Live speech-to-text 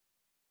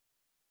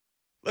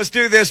Let's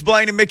do this,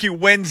 Blaine and Mickey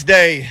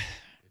Wednesday.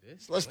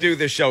 Let's do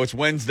this show. It's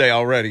Wednesday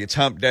already. It's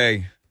hump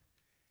day.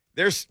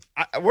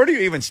 Where do you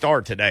even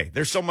start today?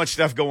 There's so much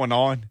stuff going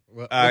on.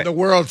 Well, the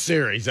World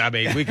Series. I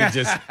mean, we could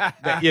just,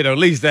 at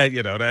least that,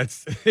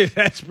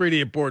 that's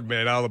pretty important,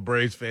 man. All the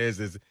Braves fans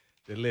that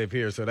live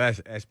here, so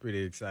that's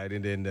pretty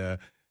exciting. And I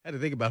had to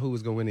think about who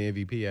was going to win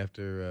the MVP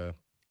after.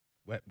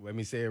 Let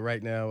me say it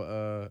right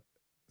now.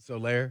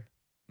 Soler.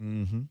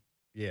 Mm-hmm.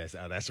 Yes,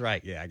 that's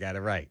right. Yeah, I got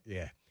it right.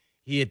 Yeah,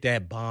 he hit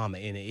that bomb,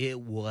 and it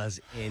was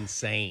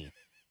insane.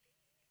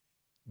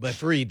 But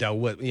Freed,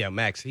 though,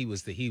 Max, he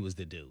was the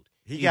dude.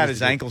 He got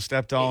his ankle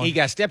stepped on. He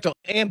got stepped on.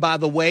 And by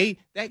the way,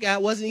 that guy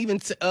wasn't even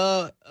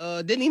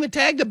didn't even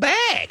tag the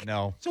bag.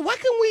 No. So why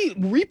can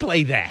we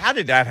replay that? How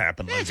did that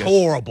happen? That's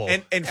horrible.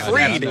 And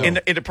Freed, in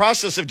the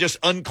process of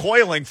just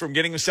uncoiling from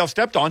getting himself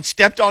stepped on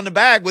the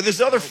bag with his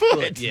other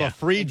foot. Yeah. But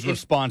Freed's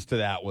response to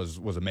that was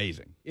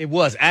amazing. It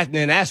was. And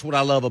that's what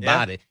I love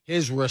about it.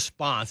 His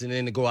response, and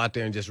then to go out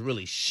there and just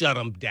really shut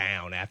him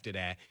down after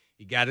that.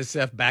 He got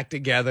himself back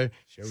together,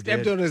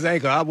 stepped on his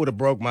ankle. I would have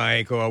broke my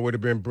ankle. I would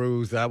have been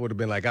bruised. I would have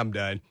been like, I'm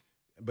done.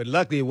 But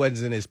luckily it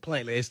wasn't in his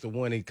plant. It's the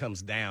one he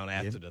comes down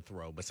after the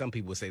throw. But some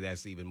people say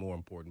that's even more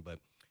important. But,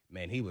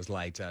 man, he was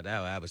lights out.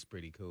 That was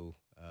pretty cool.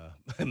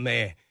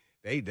 Man,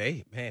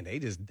 they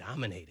just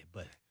dominated.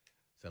 But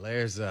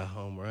Soler's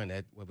home run,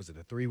 what was it,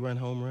 a 3-run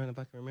home run, if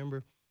I can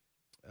remember?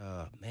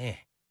 Man,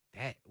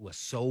 that was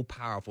so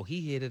powerful.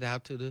 He hit it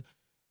out to the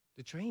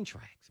train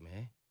tracks,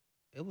 man.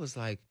 It was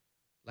like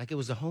it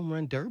was a home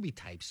run derby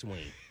type swing.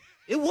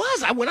 It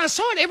was. When I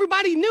saw it,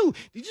 everybody knew.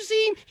 Did you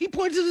see him? He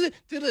pointed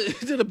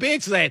to the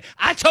bench saying,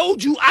 "I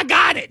told you, I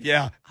got it."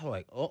 Yeah. I was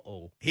like,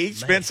 "Uh-oh." He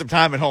spent some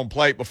time at home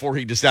plate before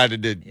he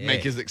decided to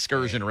make his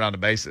excursion around the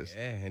bases.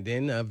 Yeah, and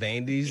then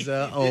Vandy's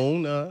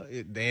own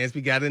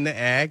Dansby got in the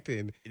act,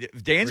 and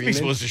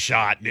Dansby's was a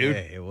shot, dude.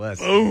 Yeah, it was.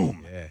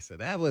 Boom. Yeah, so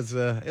that was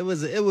it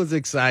was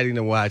exciting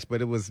to watch,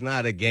 but it was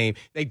not a game.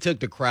 They took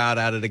the crowd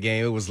out of the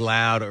game. It was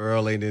loud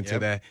early, and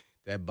into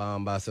that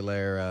bomb by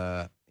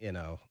Soler,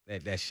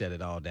 that shut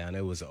it all down.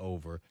 It was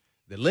over.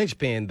 The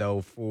linchpin,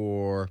 though,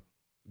 for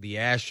the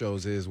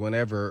Astros is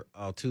whenever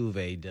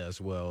Altuve does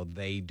well,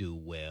 they do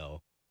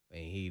well.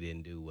 And he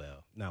didn't do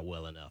well. Not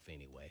well enough,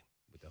 anyway,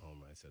 with the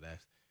home run. So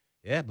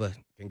but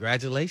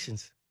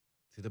congratulations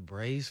to the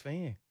Braves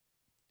fan.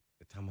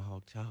 The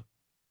Tomahawk Chop.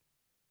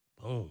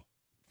 Boom.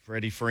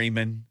 Freddie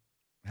Freeman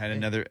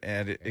had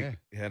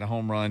had a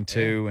home run,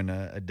 too, and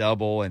a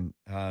double, and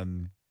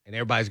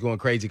everybody's going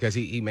crazy because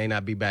he may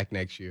not be back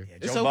next year. Yeah,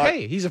 it's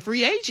okay. He's a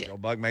free agent. Joe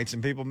Buck made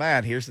some people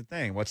mad. Here's the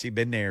thing. What's he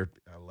been there?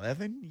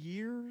 11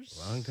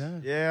 years? Long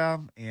time. Yeah,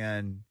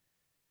 and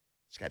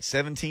he's got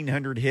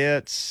 1,700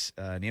 hits,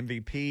 an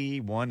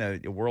MVP, won a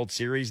World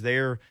Series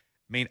there.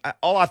 I mean,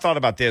 all I thought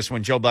about this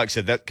when Joe Buck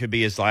said that could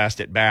be his last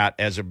at bat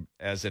as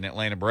an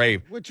Atlanta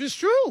Brave. Which is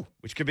true.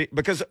 Which could be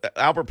because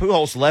Albert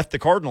Pujols left the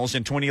Cardinals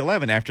in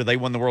 2011 after they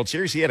won the World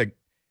Series. He had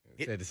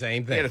said the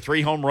same thing. He had a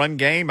 3-home run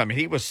game. I mean,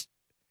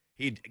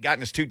 he'd gotten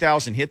his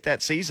 2,000 hit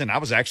that season. I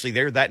was actually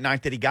there that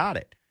night that he got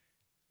it.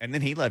 And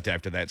then he left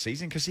after that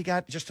season because he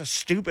got just a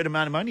stupid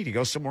amount of money to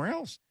go somewhere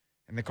else.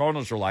 And the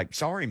Cardinals were like,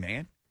 sorry,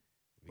 man.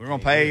 We're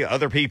going to pay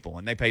other people.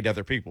 And they paid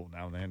other people.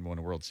 Now, they haven't won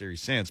a World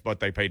Series since, but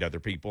they paid other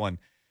people. And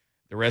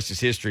the rest is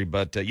history.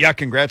 But,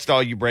 congrats to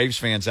all you Braves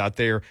fans out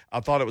there.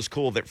 I thought it was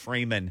cool that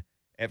Freeman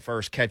at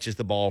first catches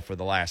the ball for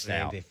the last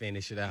out. They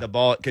finish it out. The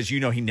ball, because he's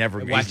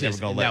never going to let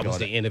go. That was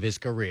the end of his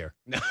career.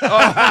 Man.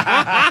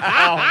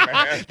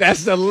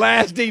 That's the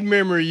lasting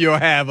memory you'll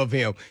have of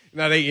him.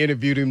 Now, they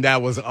interviewed him.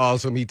 That was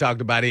awesome. He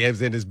talked about it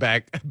was in his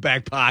back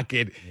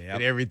pocket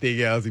and everything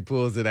else. He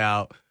pulls it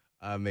out.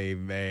 I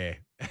mean, man,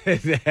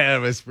 that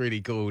was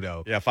pretty cool,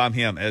 though. Yeah, if I'm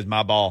him, it's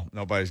my ball.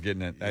 Nobody's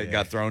getting it. It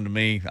got thrown to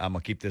me. I'm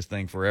going to keep this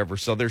thing forever.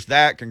 So there's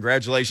that.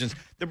 Congratulations.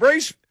 The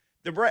Braves,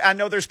 I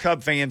know there's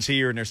Cub fans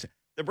here, and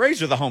the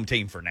Braves are the home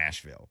team for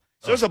Nashville.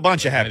 So there's a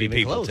bunch of happy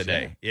people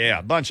today. Yeah,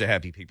 a bunch of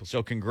happy people.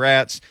 So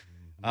congrats.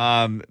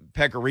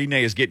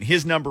 Pecorine is getting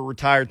his number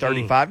retired,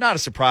 35. Not a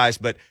surprise,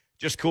 but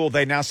just cool.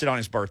 They announced it on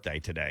his birthday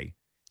today.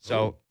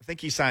 So I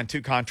think he signed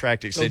 2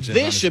 contract extensions on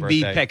his this should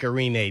birthday. be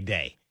Pecorine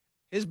Day,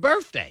 his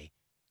birthday.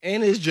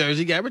 And his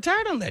jersey got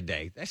retired on that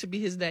day. That should be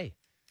his day.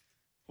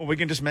 Well, we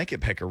can just make it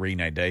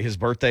Pecorine Day, his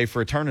birthday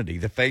for eternity,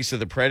 the face of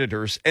the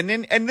Predators. And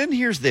then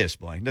here's this,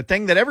 Blaine, the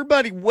thing that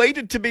everybody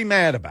waited to be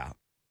mad about.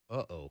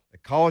 Uh-oh. The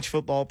college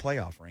football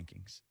playoff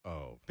rankings.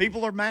 Oh.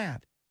 People are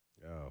mad.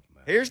 Oh,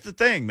 man. Here's the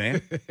thing,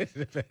 man.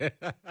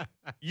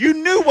 You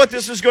knew what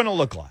this was going to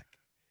look like.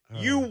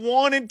 You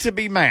wanted to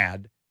be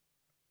mad.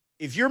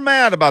 If you're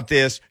mad about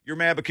this, you're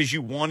mad because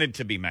you wanted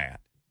to be mad.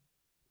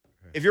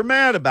 If you're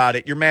mad about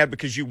it, you're mad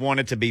because you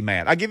wanted to be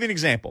mad. I'll give you an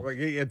example. Well,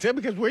 yeah, tell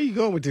me, because where are you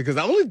going with it? Because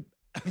the only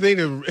thing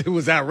that it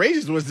was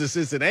outrageous was the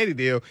Cincinnati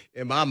deal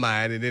in my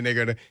mind, and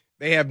then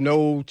they have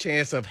no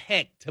chance of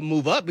heck to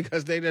move up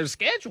because they're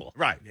scheduled.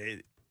 Right.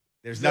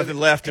 There's nothing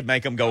left to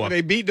make them go up.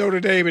 They beat Notre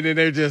Dame, and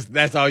then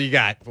that's all you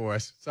got for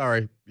us.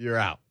 Sorry, you're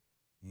out.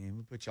 Yeah,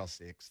 we put y'all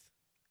 6th.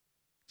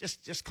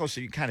 Just close so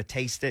you kind of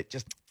taste it.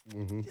 Just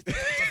Mm-hmm.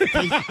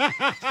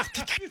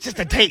 Just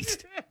a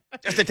taste.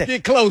 Just a taste.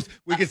 Get close.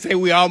 We can say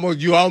you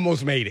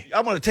almost made it.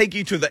 I'm going to take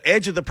you to the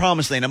edge of the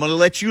promised land. I'm going to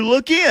let you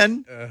look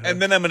in, and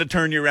then I'm going to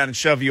turn you around and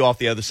shove you off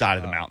the other side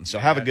of the mountain. So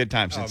have a good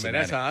time, Cincinnati.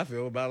 Man, that's how I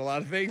feel about a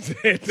lot of things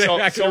that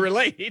I can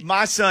relate.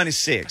 My son is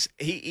 6.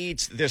 He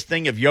eats this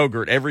thing of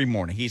yogurt every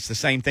morning. He eats the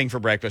same thing for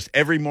breakfast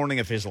every morning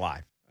of his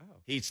life.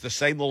 He eats the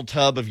same little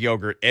tub of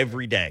yogurt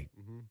every day.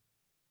 Mm-hmm.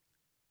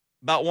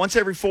 About once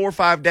every 4 or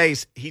 5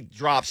 days, he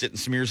drops it and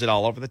smears it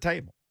all over the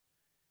table.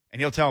 And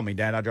he'll tell me,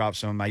 Dad, I dropped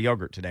some of my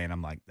yogurt today. And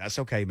I'm like, that's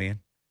okay,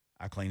 man.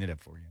 I'll clean it up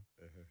for you.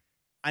 Uh-huh.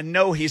 I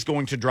know he's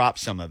going to drop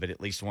some of it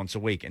at least once a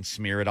week and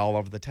smear it all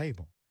over the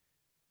table.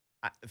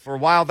 For a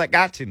while, that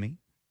got to me.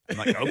 I'm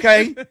like,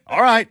 okay,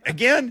 all right.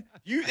 Again,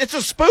 it's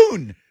a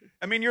spoon.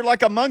 I mean, you're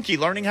like a monkey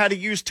learning how to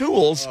use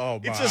tools. Oh,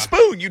 it's a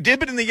spoon. You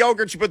dip it in the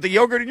yogurt. You put the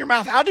yogurt in your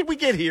mouth. How did we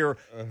get here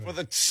for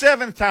the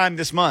 7th time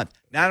this month?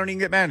 Now I don't even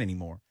get mad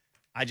anymore.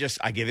 I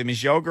give him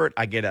his yogurt.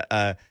 I get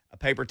a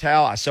paper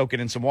towel. I soak it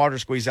in some water,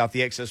 squeeze out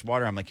the excess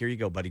water. I'm like, here you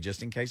go, buddy,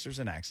 just in case there's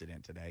an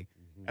accident today.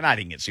 Mm-hmm. And I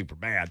didn't get super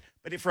mad,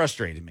 but it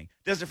frustrated me.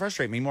 Does it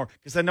frustrate me more?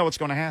 Because I know what's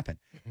going to happen.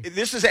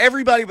 This is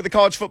everybody with the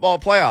college football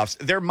playoffs.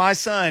 They're my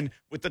son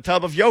with the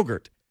tub of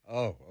yogurt.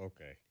 Oh,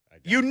 okay.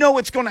 You know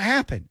it's going to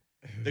happen.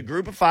 The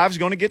group of 5 is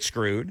going to get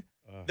screwed.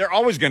 They're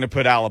always going to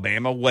put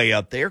Alabama way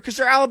up there because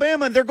they're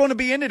Alabama and they're going to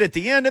be in it at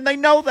the end, and they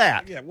know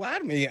that. Yeah, well, I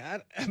mean,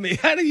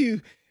 how do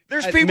you –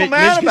 There's people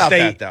mad about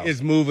that, though.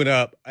 Is moving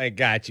up. I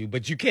got you.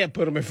 But you can't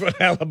put them in front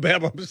of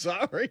Alabama. I'm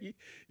sorry.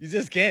 You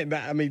just can't.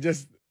 I mean,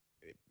 just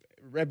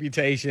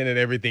reputation and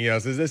everything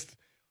else. Is this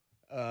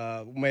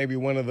maybe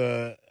one of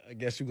the, I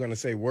guess you're going to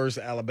say, worst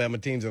Alabama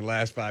teams in the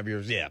last 5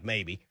 years? Yeah,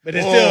 maybe. But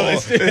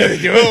it's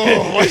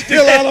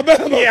still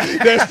Alabama. Yeah.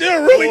 They're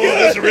still really good.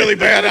 That's really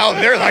bad out.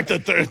 They're like the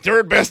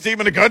third best team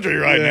in the country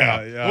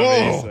now. Yeah,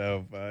 I mean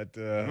so. But,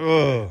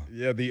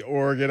 the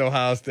Oregon,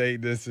 Ohio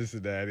State, this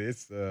Cincinnati.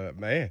 It's,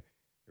 man.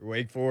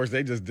 Wake Forest,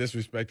 they just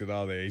disrespected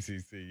all the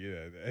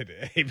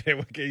ACC. Hey, man,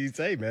 what can you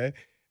say, man?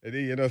 And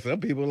then, some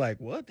people are like,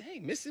 well,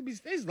 dang, Mississippi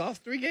State's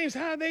lost 3 games.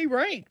 How are they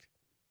ranked?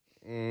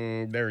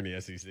 They're in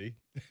the SEC.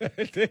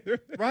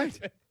 Right.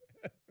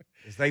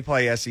 Because they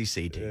play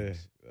SEC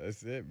teams.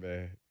 That's it,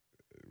 man.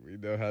 We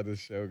know how this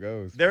show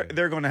goes.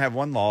 They're going to have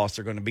one loss.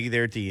 They're going to be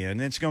there at the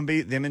end. And it's going to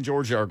be them and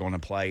Georgia are going to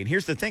play. And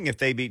here's the thing. If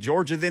they beat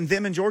Georgia, then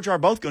them and Georgia are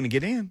both going to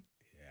get in.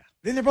 Yeah.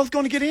 Then they're both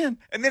going to get in.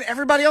 And then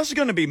everybody else is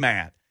going to be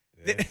mad.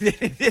 Yeah.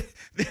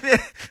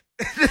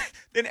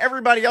 Then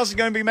everybody else is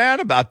going to be mad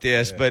about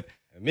this. Yeah. But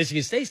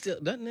Michigan State still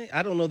doesn't they?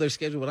 I don't know their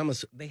schedule,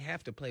 but they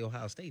have to play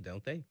Ohio State,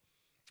 don't they?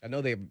 I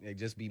know they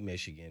just beat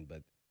Michigan,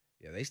 but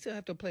yeah, they still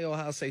have to play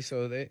Ohio State.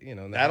 So that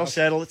that'll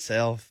settle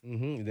itself.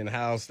 Mm-hmm. Then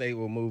Ohio State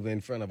will move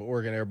in front of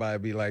Oregon. Everybody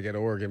will be like at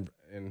Oregon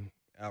in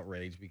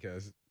outrage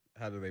because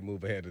how do they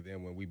move ahead of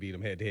them when we beat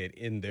them head to head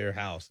in their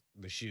house,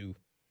 the shoe?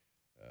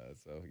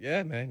 So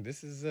yeah, man,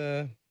 this is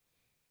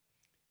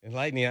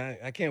enlightening.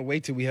 I can't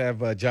wait till we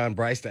have John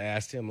Brice to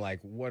ask him, like,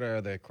 what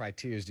are the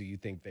criteria do you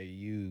think they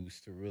use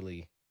to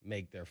really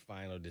make their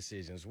final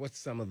decisions? What's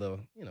some of the,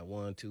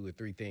 1, 2, or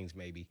 3 things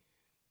maybe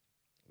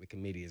the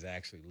committee is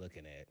actually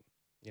looking at?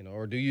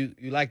 Or do you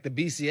like the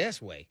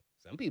BCS way?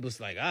 Some people's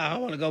like, I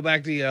want to go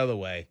back the other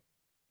way.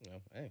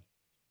 Hey, at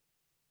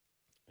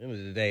the end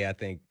of the day, I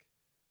think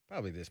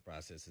probably this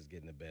process is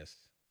getting the best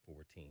 4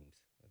 teams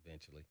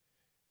eventually.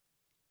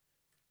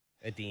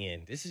 At the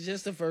end, this is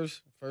just the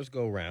first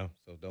go round,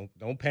 so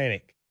don't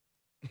panic.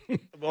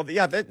 Well,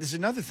 yeah, there's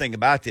another thing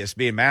about this.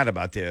 Being mad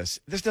about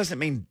this doesn't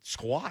mean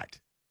squat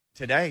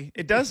today.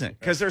 It doesn't,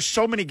 because there's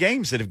so many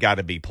games that have got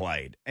to be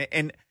played,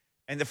 and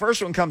the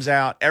first one comes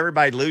out,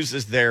 everybody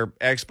loses their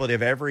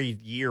expletive every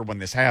year when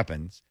this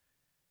happens,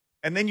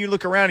 and then you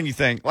look around and you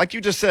think, like you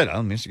just said,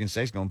 Michigan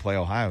State's going to play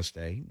Ohio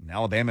State, and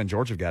Alabama and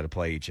Georgia have got to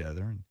play each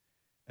other. And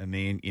I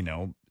mean,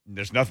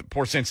 there's nothing.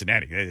 Poor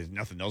Cincinnati, there's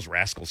nothing those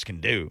rascals can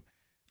do.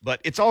 But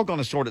it's all going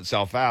to sort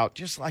itself out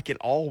just like it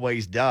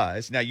always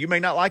does. Now, you may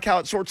not like how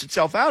it sorts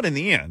itself out in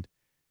the end.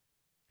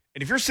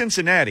 And if you're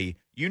Cincinnati,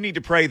 you need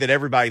to pray that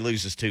everybody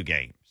loses 2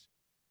 games,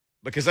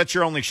 because that's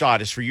your only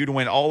shot, is for you to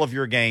win all of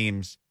your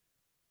games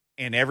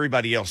and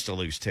everybody else to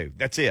lose 2.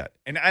 That's it.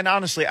 And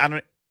honestly,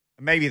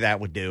 maybe that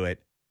would do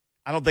it.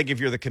 I don't think if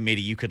you're the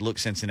committee, you could look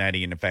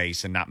Cincinnati in the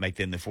face and not make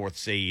them the 4th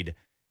seed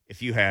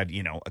if you had,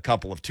 a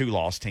couple of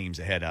 2-loss teams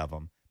ahead of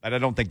them. But I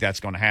don't think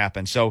that's going to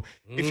happen. So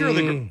if you're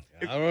I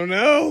don't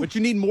know. But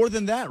you need more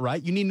than that,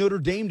 right? You need Notre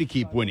Dame to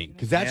keep winning,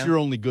 because that's your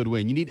only good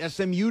win. You need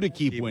SMU to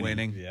keep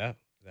winning. Yeah.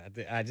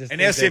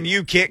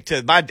 SMU kicked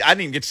to I didn't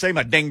even get to say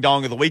my ding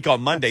dong of the week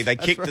on Monday. They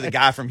kicked to the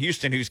guy from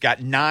Houston who's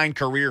got 9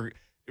 career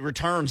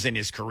returns in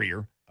his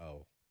career.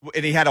 Oh.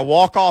 And he had a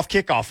walk-off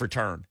kickoff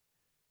return.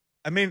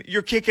 I mean,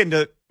 you're kicking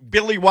to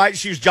Billy White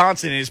Shoes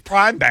Johnson in his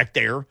prime back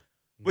there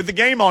with the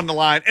game on the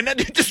line, and that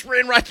dude just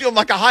ran right through him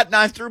like a hot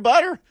knife through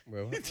butter.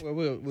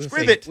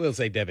 We'll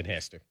say Devin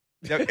Hester.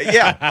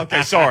 Yeah.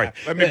 Okay. Sorry.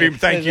 Let me be.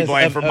 Thank you,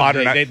 Blaine, for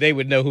modern. They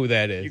would know who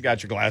that is. You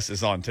got your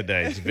glasses on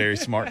today. It's a very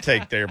smart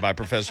take there by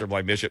Professor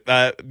Blaine Bishop.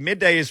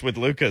 Middays with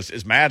Lucas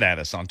is mad at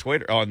us on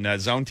Twitter, on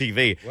Zone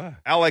TV. Wow.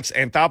 Alex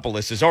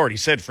Anthopoulos has already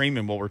said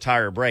Freeman will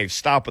retire Braves.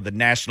 Stop with the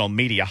national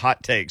media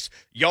hot takes.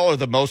 Y'all are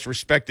the most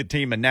respected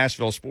team in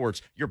Nashville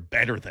sports. You're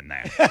better than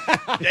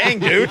that. Dang,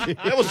 dude.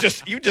 That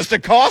was you just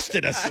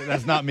accosted us.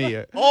 That's not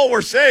me. All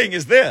we're saying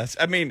is this.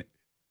 I mean,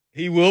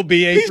 he will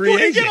be a free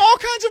agent. He's going to get all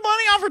kinds of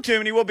money offered to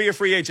him, and he will be a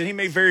free agent. He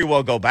may very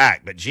well go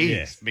back, but geez,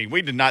 Yes. I mean,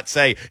 we did not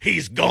say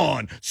he's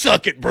gone.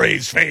 Suck it,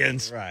 Braves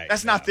fans. Right.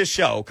 That's not this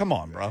show. Come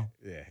on, bro.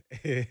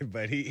 Yeah.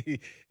 But he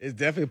it's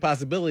definitely a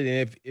possibility.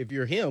 And if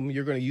you're him,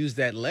 you're going to use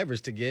that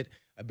leverage to get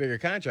a bigger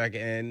contract,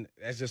 and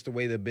that's just the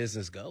way the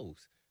business goes.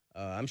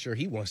 I'm sure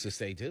he wants to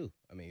stay, too.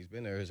 I mean, he's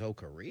been there his whole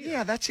career.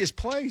 Yeah, that's his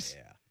place.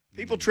 Yeah.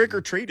 People trick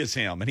or treat as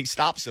him, and he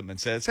stops them and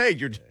says, hey,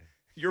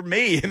 you're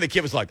me. And the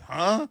kid was like,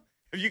 huh?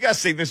 Have you guys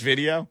seen this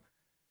video?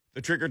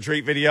 The trick or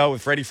treat video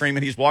with Freddie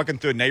Freeman. He's walking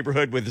through a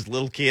neighborhood with his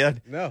little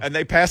kid. No. And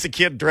they pass a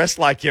kid dressed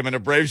like him in a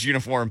Braves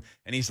uniform.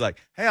 And he's like,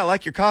 hey, I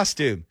like your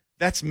costume.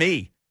 That's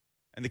me.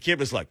 And the kid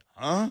was like,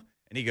 huh?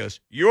 And he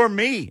goes, you're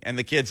me. And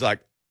the kid's like,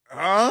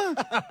 huh?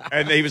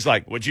 And he was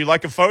like, would you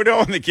like a photo?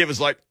 And the kid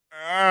was like,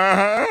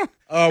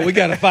 Oh, we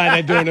got to find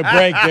that during the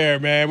break there,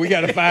 man. We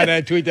got to find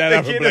that, tweet that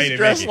out for The Blaine kid and is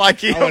dressed Mickey. like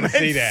him I want and to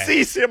see that.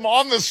 sees him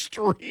on the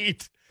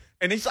street.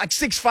 And he's like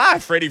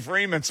 6'5", Freddie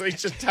Freeman, so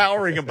he's just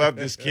towering above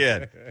this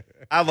kid.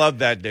 I love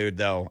that dude,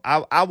 though.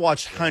 I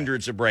watched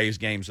hundreds of Braves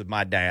games with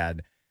my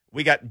dad.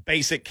 We got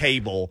basic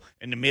cable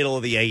in the middle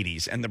of the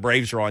 80s, and the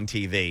Braves were on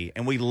TV,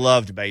 and we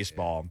loved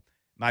baseball.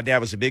 My dad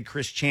was a big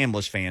Chris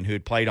Chambliss fan who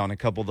had played on a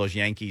couple of those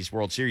Yankees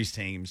World Series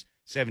teams,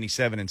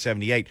 77 and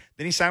 78.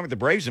 Then he signed with the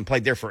Braves and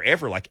played there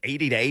forever, like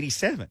 80 to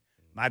 87.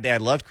 My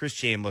dad loved Chris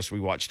Chambliss. We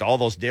watched all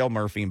those Dale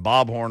Murphy and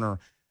Bob Horner.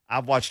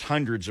 I've watched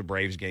hundreds of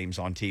Braves games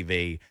on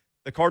TV.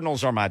 The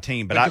Cardinals are my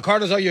team. But the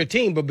Cardinals are your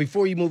team. But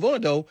before you move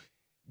on, though,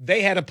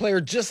 they had a player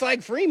just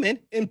like Freeman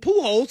in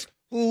Pujols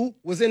who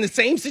was in the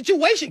same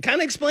situation. Kind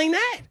of explain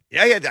that.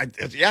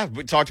 Yeah.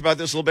 We talked about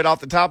this a little bit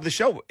off the top of the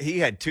show. He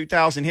had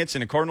 2,000 hits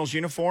in a Cardinals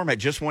uniform, had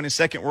just won his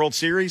second World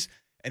Series,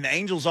 and the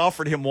Angels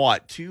offered him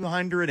what,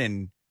 200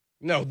 and...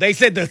 No, they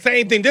said the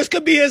same thing. This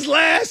could be his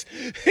last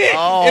hit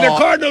in a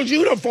Cardinals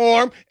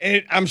uniform,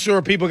 and I'm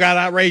sure people got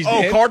outraged.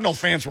 Cardinal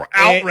fans were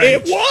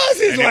outraged. It was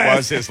his last. It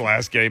was his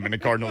last game in the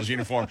Cardinals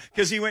uniform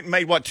because he went and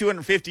made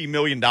 $250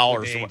 million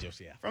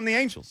from the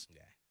Angels. Yeah.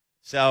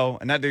 So,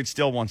 and that dude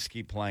still wants to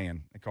keep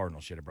playing. The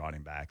Cardinals should have brought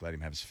him back, let him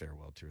have his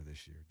farewell tour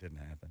this year. Didn't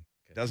happen.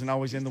 It doesn't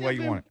always end the way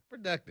you want it.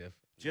 Productive.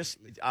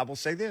 I will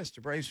say this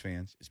to Braves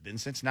fans: it's been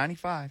since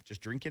 '95.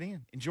 Just drink it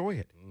in, enjoy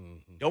it.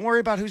 Mm-hmm. Don't worry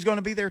about who's going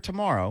to be there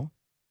tomorrow.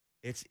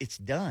 It's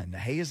done. The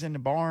hay is in the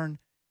barn.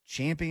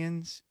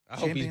 Champions. I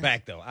hope he's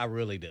back, though. I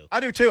really do. I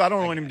do, too. I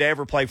don't want him to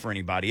ever play for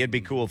anybody. It'd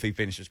be cool if he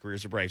finished his career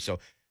as a Brave.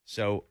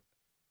 So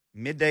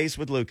middays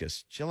with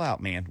Lucas. Chill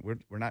out, man.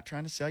 We're not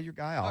trying to sell your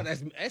guy off. Oh,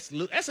 that's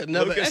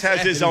another. Lucas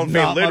has his own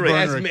fan.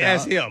 Literally,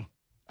 that's him.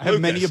 I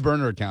have many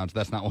burner accounts.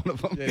 That's not one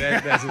of them.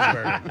 Yeah, that's his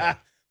burner.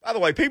 By the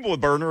way, people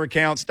with burner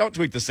accounts, don't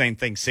tweet the same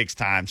thing 6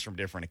 times from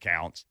different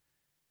accounts.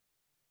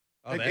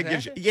 Oh,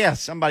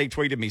 somebody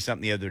tweeted me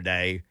something the other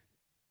day.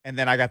 And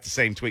then I got the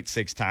same tweet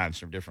 6 times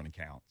from different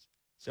accounts.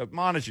 So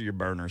monitor your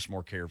burners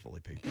more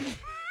carefully, people.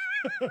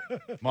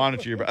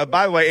 Monitor your.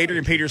 By the way,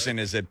 Adrian Peterson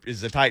is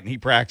a Titan. He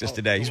practiced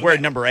today. He's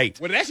wearing number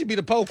 8. Well, that should be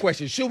the poll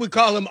question. Should we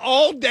call him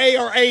All Day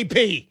or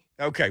AP?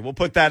 Okay, we'll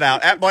put that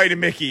out. At Blaine and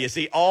Mickey, is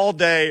he All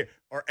Day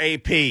or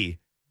AP?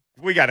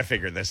 We got to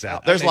figure this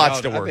out. There's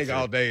lots to work. I think through.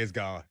 All Day is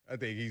gone. I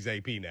think he's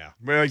AP now.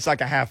 Well, he's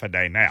like a half a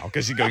day now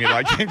because he's going to get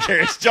like Jim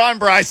Carrey's. John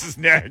Brice is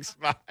next.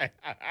 Bye.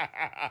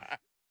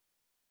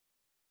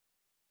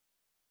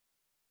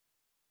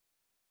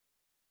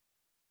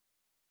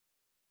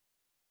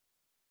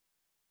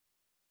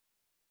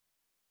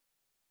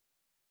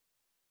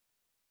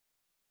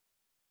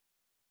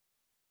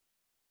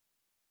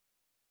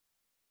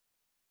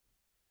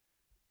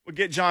 We'll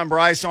get John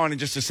Brice on in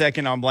just a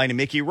second on Blaine and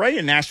Mickey. Ray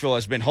in Nashville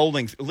has been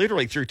holding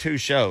literally through 2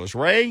 shows.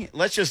 Ray,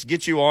 let's just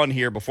get you on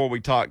here before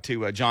we talk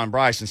to John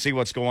Brice and see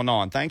what's going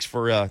on. Thanks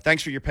for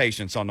your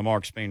patience on the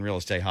Mark Spain Real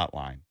Estate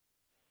Hotline.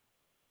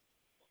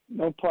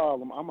 No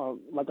problem. I'm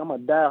a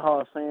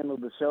diehard fan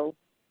of the show.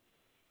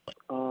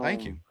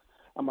 Thank you.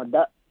 I'm a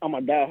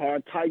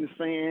diehard Titans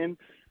fan.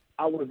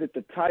 I was at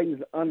the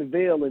Titans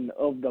unveiling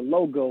of the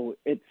logo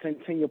at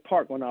Centennial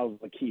Park when I was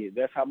a kid.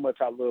 That's how much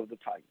I love the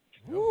Titans.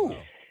 Ooh.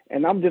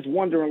 And I'm just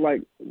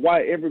wondering,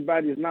 why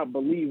everybody is not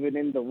believing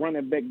in the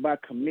running back by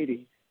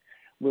committee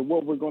with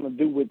what we're going to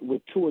do with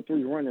 2 or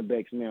 3 running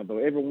backs now, though.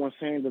 Everyone's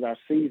saying that our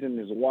season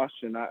is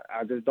washed, and I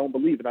just don't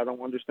believe it. I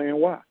don't understand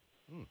why.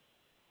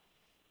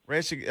 Ray,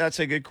 that's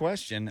a good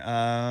question. Is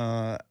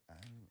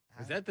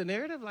that the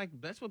narrative?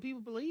 That's what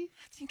people believe?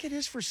 I think it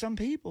is for some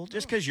people.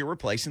 Just because you're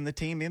replacing the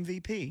team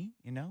MVP,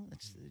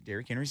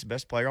 Derrick Henry's the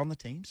best player on the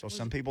team. So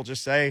some people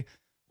just say,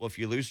 well, if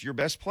you lose your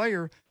best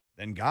player,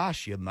 then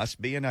gosh, you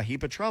must be in a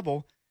heap of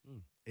trouble.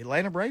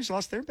 Atlanta Braves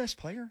lost their best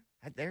player.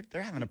 They're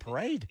having a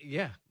parade.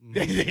 Yeah.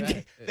 They drank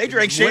One of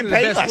the champagne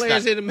best last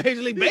players night. in the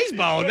Major League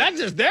Baseball, not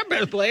just their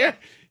best player.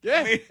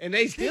 Yeah, I mean, and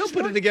they still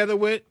put it together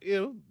with,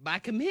 by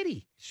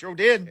committee. Sure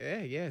did.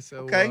 Yeah. So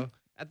Okay.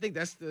 I think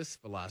that's this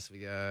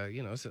philosophy.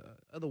 It's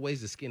other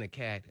ways to skin a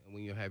cat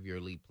when you have your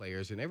elite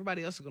players, and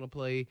everybody else is going to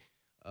play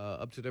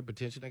up to their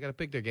potential. They got to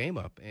pick their game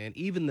up, and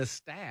even the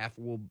staff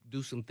will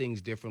do some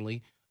things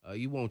differently.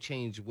 You won't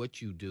change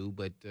what you do,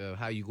 but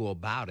how you go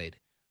about it,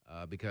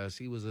 because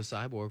he was a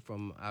cyborg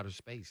from outer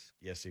space.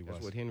 Yes, he was.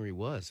 That's what Henry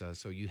was.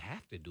 So you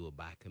have to do it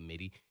by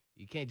committee.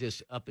 You can't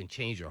just up and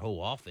change your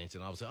whole offense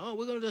and all of a sudden,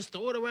 we're going to just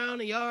throw it around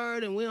the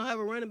yard and we don't have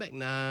a running back.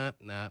 Nah.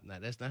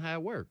 That's not how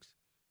it works.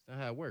 That's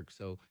not how it works.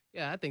 So,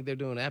 yeah, I think they're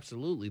doing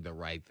absolutely the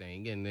right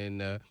thing. And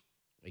then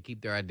they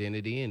keep their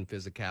identity and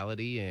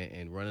physicality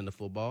and running the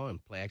football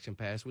and play action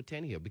pass with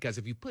Tannehill. Because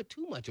if you put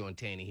too much on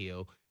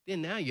Tannehill,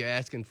 then now you're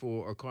asking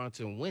for a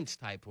Carson Wentz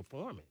type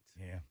performance.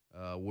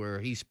 Yeah. Where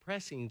he's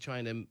pressing,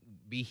 trying to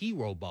be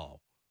hero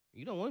ball.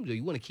 You don't want him to.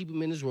 You want to keep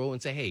him in his role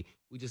and say, hey,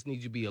 we just need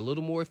you to be a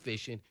little more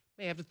efficient.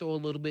 May have to throw a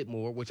little bit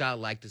more, which I'd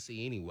like to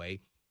see anyway.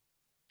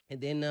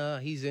 And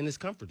then he's in his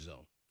comfort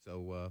zone.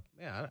 So,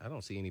 I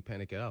don't see any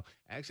panic at all.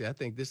 Actually, I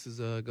think this is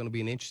going to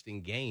be an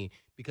interesting game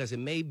because it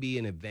may be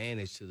an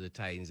advantage to the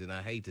Titans, and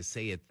I hate to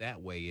say it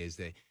that way, is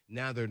that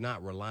now they're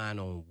not relying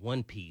on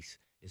one piece.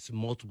 It's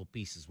multiple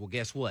pieces. Well,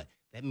 guess what?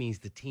 That means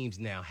the teams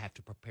now have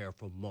to prepare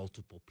for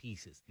multiple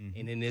pieces. Mm-hmm.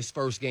 And in this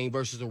first game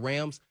versus the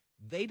Rams,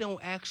 they don't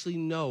actually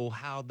know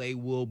how they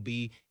will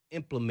be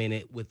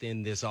implemented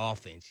within this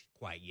offense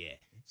quite yet.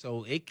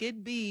 So it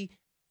could be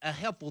a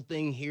helpful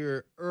thing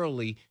here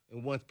early,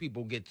 and once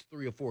people get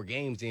 3 or 4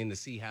 games in to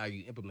see how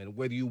you implement it,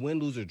 whether you win,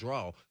 lose, or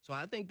draw. So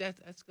I think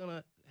that's going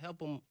to help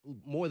them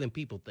more than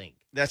people think.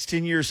 That's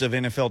 10 years of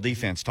NFL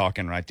defense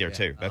talking right there,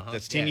 too.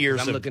 That's 10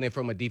 years. I'm looking at it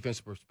from a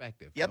defensive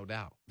perspective, yep. No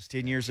doubt. It's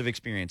 10 years of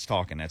experience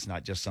talking. That's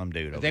not just some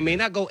dude. They may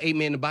not go 8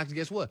 men in the box.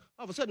 Guess what?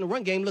 All of a sudden, the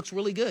run game looks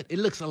really good. It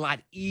looks a lot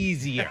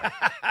easier.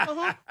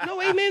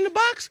 No 8 men in the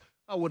box?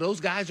 Oh, well, those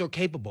guys are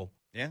capable.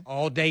 Yeah.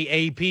 All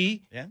day AP.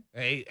 Yeah.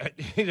 Hey,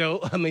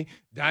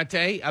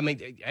 Dante. And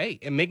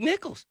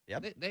McNichols.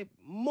 Yep. They're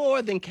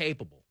more than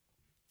capable.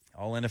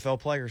 All NFL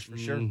players for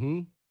sure.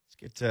 Mm-hmm.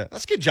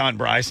 Let's get John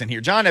Brice in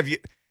here. John, have you?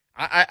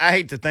 I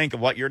hate to think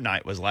of what your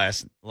night was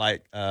last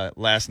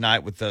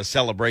night with the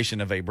celebration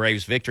of a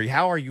Braves victory.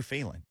 How are you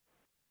feeling?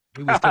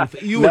 You were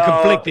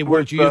conflicted,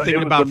 weren't you? You were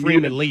thinking about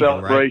Freeman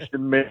leaving, right?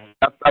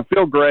 I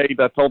feel great.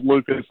 I told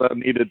Lucas I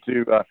needed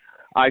to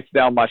ice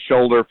down my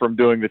shoulder from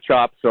doing the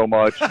chop so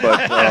much,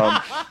 but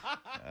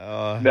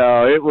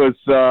no, it was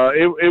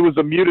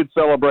a muted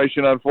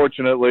celebration.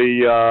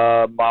 Unfortunately,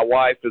 my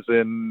wife is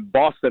in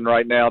Boston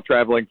right now,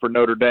 traveling for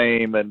Notre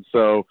Dame, and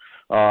so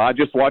I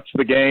just watched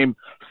the game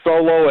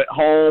solo at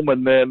home,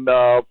 and then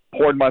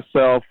poured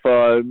myself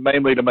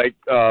mainly to make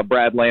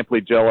Brad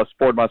Lampley jealous.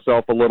 Poured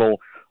myself a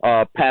little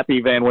Pappy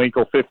Van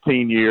Winkle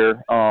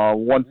 15-year,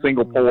 one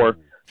single pour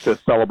to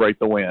celebrate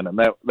the win, and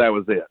that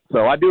was it.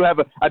 So I do have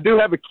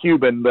a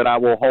Cuban that I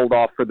will hold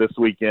off for this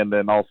weekend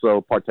and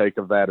also partake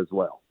of that as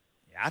well.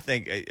 I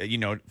think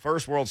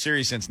first World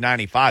Series since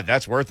 '95.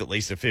 That's worth at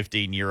least a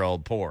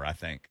 15-year-old pour, I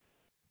think.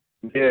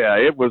 Yeah,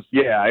 it was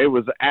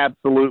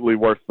absolutely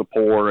worth the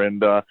pour,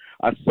 and I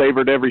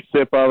savored every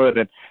sip of it.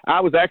 And I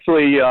was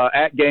actually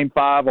at Game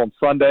 5 on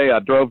Sunday. I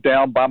drove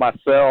down by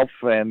myself,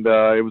 and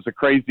it was a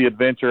crazy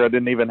adventure. I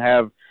didn't even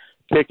have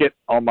ticket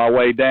on my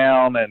way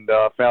down, and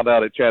found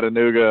out at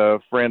Chattanooga a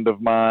friend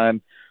of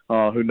mine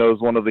who knows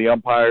one of the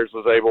umpires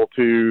was able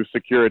to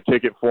secure a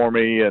ticket for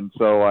me, and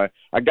so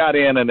I got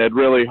in and had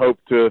really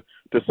hoped to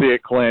see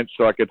it clinch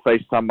so I could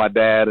FaceTime my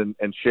dad and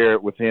share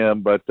it with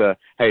him. But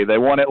hey, they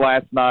won it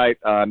last night.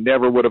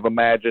 Never would have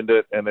imagined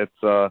it, and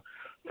it's a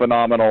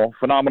phenomenal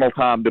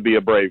time to be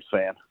a Braves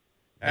fan.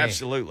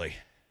 Absolutely.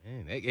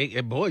 Man,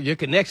 hey, boy, your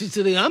connections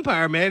to the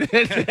umpire, man.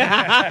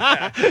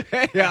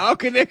 All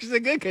connections are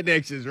good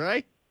connections,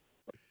 right?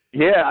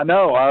 Yeah, I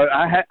know.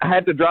 I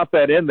had to drop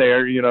that in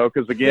there,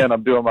 because, again,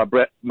 I'm doing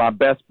my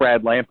best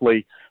Brad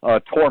Lampley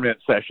torment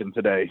session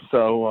today.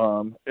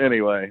 So,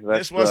 anyway.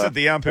 This wasn't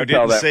the ump who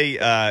didn't see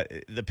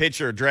the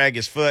pitcher drag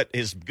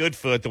his good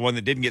foot, the one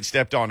that didn't get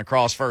stepped on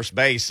across first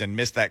base and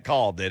missed that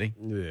call, did he?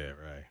 Yeah,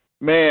 right.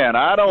 Man,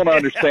 I don't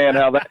understand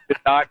how that did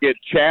not get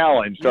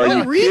challenged. Are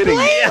you kidding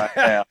me right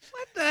now?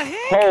 What the heck?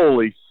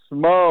 Holy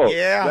smokes.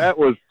 Yeah. That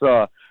was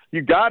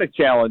you got to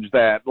challenge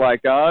that.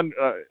 Like,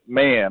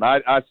 man,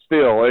 I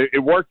still, it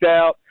worked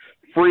out.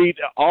 Fried,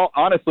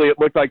 honestly, it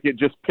looked like it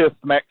just pissed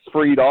Max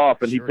Fried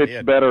off, and he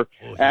pitched better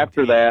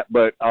after that.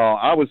 But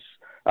I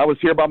was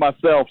here by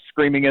myself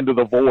screaming into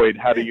the void.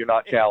 How do you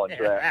not challenge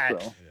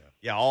that? So.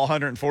 Yeah, all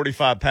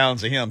 145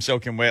 pounds of him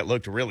soaking wet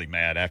looked really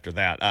mad after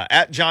that.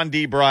 At John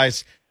D.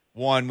 Brice,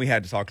 we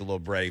had to talk a little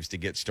Braves to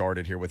get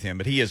started here with him,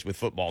 but he is with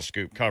Football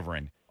Scoop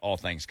covering all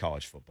things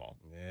college football.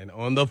 And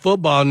on the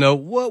football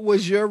note, what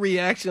was your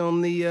reaction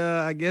on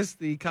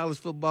the college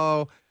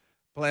football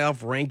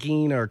playoff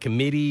ranking or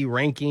committee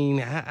ranking?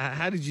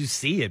 How did you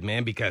see it,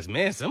 man? Because,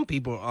 man, some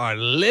people are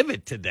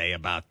livid today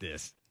about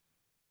this.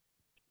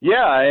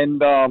 Yeah,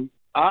 and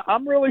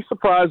I'm really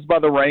surprised by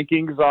the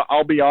rankings.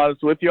 I'll be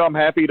honest with you. I'm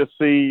happy to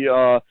see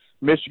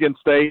Michigan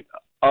State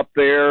up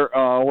there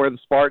where the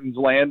Spartans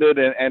landed,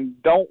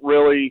 and don't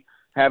really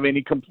have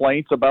any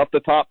complaints about the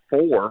top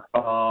four.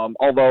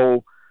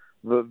 Although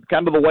the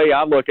kind of the way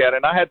I look at it,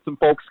 and I had some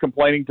folks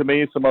complaining to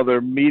me, some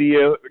other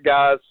media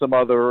guys, some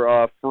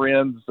other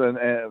friends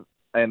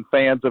and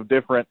fans of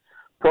different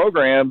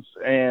programs,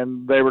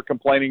 and they were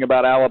complaining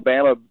about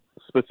Alabama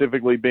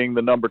specifically being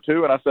the number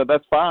two. And I said,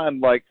 that's fine.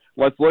 Like,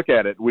 let's look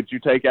at it. Would you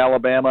take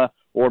Alabama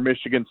or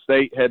Michigan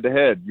State head to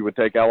head? You would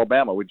take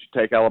Alabama. Would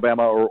you take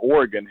Alabama or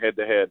Oregon head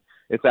to head?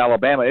 It's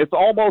Alabama. It's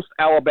almost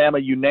Alabama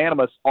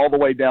unanimous all the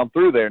way down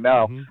through there.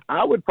 Now,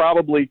 I would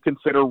probably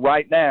consider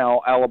right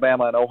now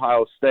Alabama and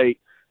Ohio State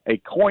a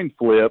coin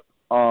flip.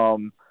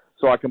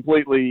 So I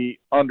completely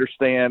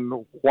understand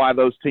why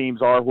those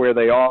teams are where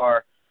they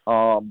are.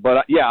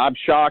 But yeah, I'm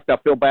shocked. I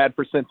feel bad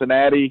for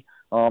Cincinnati.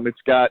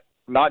 It's got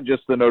not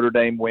just the Notre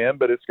Dame win,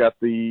 but it's got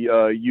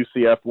the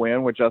UCF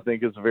win, which I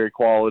think is a very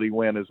quality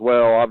win as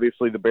well.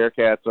 Obviously, the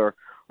Bearcats are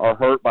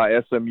hurt by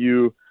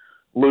SMU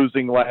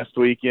losing last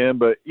weekend.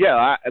 But,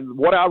 yeah,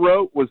 what I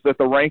wrote was that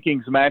the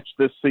rankings matched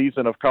this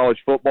season of college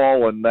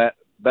football, and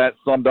that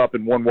summed up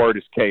in one word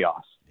is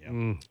chaos.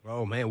 Yeah.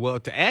 Oh, man. Well,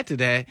 to add to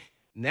that,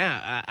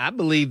 now I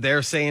believe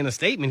they're saying a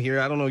statement here.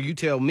 I don't know. You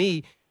tell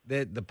me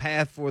that the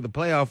path for the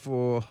playoff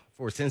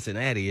for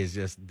Cincinnati is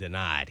just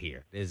denied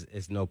here.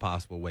 There's no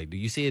possible way. Do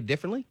you see it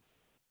differently?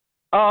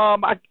 Well,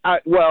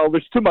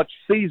 there's too much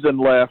season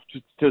left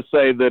to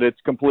say that it's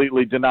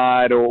completely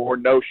denied or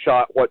no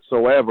shot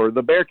whatsoever.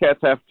 The Bearcats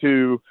have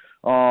to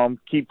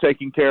keep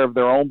taking care of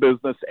their own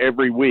business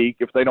every week.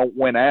 If they don't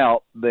win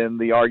out, then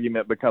the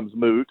argument becomes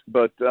moot.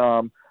 But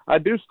I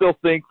do still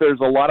think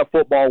there's a lot of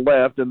football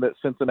left, and that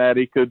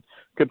Cincinnati could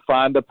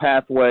find a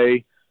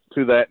pathway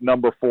to that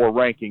number 4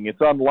 ranking.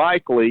 It's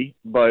unlikely,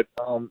 but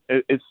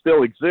it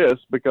still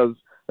exists because,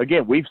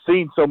 again, we've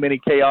seen so many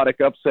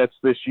chaotic upsets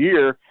this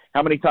year.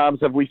 How many times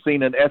have we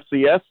seen an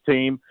FCS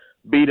team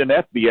beat an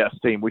FBS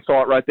team? We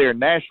saw it right there in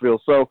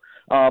Nashville. So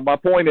my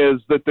point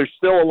is that there's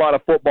still a lot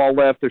of football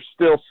left. There's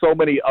still so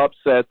many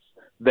upsets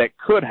that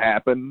could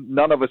happen.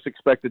 None of us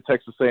expected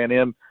Texas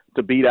A&M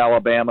to beat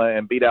Alabama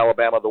and beat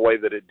Alabama the way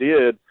that it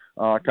did,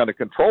 kind of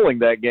controlling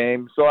that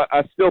game. So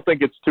I still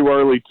think it's too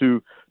early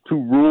to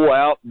rule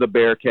out the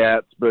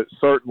Bearcats, but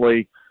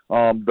certainly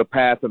the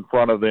path in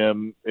front of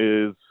them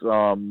is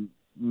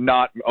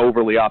not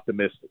overly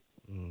optimistic.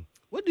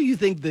 What do you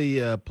think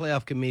the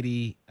playoff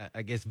committee,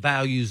 I guess,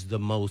 values the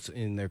most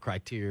in their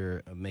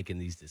criteria of making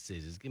these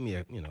decisions? Give me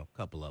a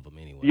couple of them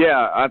anyway.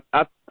 Yeah,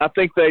 I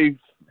think they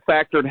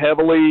factored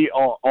heavily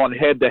on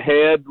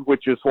head-to-head,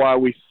 which is why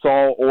we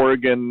saw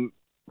Oregon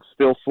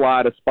still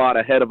slide a spot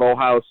ahead of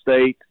Ohio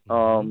State,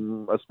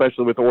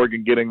 especially with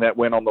Oregon getting that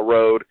win on the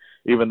road,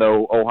 even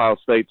though Ohio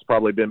State's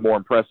probably been more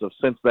impressive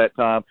since that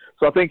time.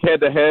 So I think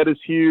head-to-head is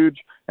huge,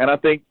 and I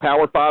think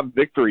Power 5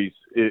 victories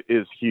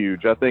is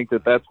huge. I think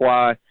that's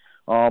why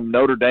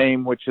Notre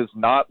Dame, which has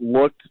not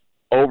looked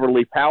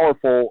overly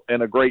powerful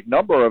in a great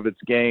number of its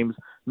games,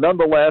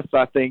 nonetheless,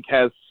 I think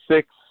has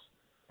 6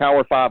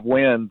 Power 5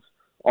 wins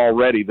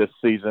already this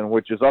season,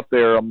 which is up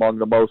there among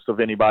the most of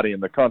anybody in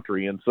the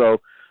country. And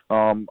so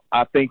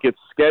I think it's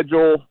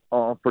schedule,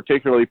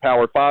 particularly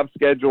Power 5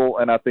 schedule,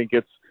 and I think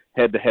it's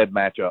head-to-head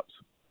matchups.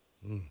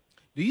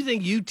 Do you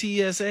think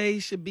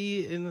UTSA should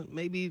be in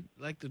maybe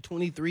like the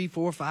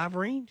 23-4-5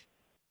 range?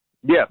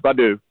 Yes, I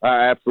do.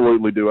 I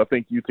absolutely do. I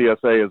think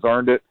UTSA has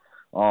earned it.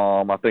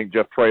 I think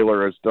Jeff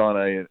Traylor has done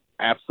an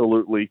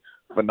absolutely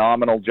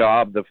phenomenal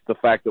job. The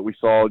fact that we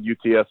saw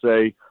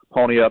UTSA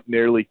pony up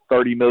nearly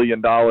 $30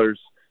 million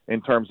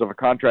in terms of a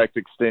contract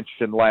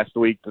extension last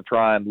week to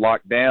try and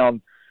lock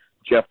down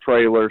Jeff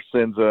Traylor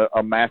sends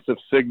a massive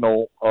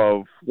signal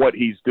of what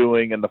he's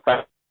doing, and the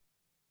fact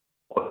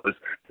is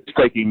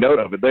taking note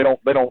of it. They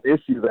don't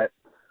issue that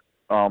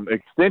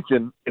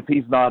extension if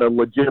he's not a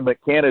legitimate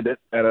candidate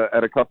at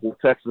a couple of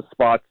Texas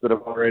spots that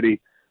have already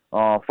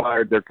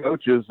fired their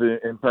coaches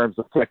in terms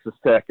of Texas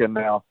Tech and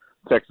now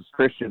Texas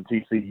Christian,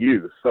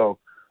 TCU. So,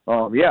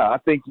 yeah, I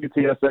think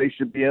UTSA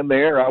should be in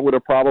there. I would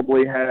have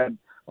probably had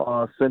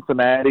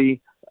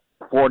Cincinnati,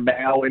 for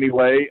now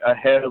anyway,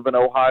 ahead of an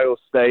Ohio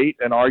State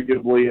and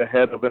arguably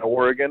ahead of an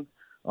Oregon.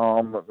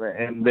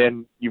 And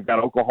then you've got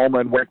Oklahoma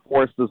and Wake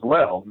Forest as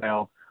well.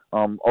 Now,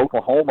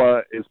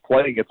 Oklahoma is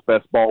playing its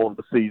best ball of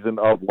the season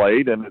of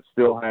late, and it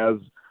still has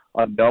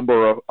a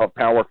number of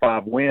Power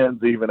 5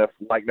 wins, even if,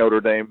 like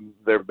Notre Dame,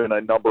 there have been a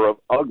number of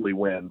ugly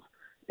wins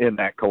in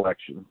that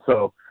collection.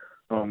 So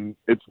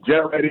it's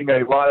generating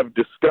a lot of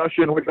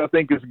discussion, which I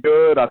think is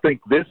good. I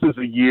think this is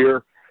a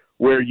year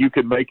where you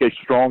can make a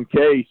strong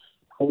case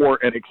for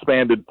an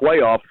expanded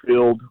playoff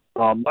field,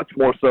 much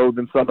more so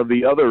than some of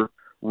the other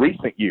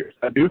recent years.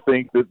 I do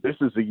think that this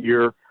is a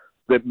year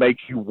that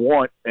makes you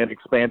want an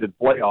expanded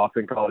playoff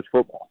in college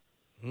football.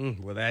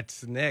 Well,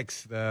 that's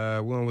next. We're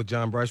on with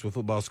John Brice with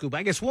Football Scoop.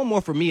 I guess one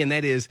more for me, and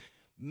that is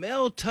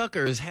Mel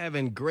Tucker is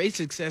having great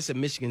success at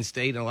Michigan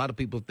State, and a lot of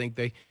people think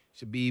they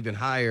should be even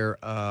higher.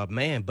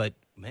 But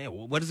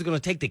what is it going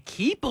to take to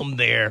keep him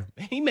there?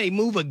 He may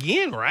move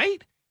again,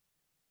 right?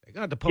 They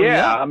got to pony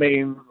up. I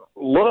mean,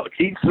 look,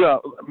 he's.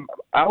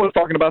 I was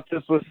talking about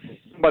this with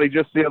somebody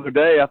just the other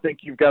day. I think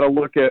you've got to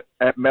look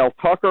at Mel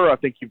Tucker. I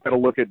think you've got to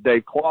look at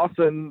Dave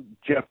Clawson,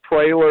 Jeff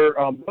Traylor.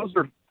 Those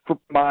are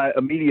my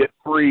immediate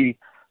 3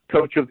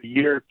 Coach of the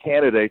Year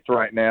candidates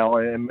right now,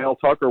 and Mel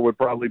Tucker would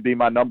probably be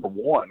my number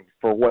 1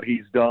 for what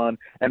he's done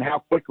and how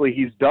quickly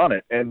he's done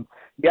it. And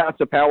yeah, it's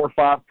a Power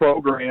 5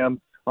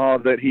 program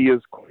that he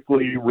has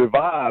quickly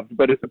revived,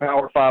 but it's a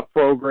Power 5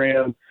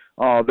 program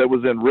that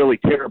was in really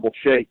terrible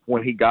shape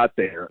when he got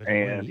there.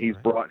 And he's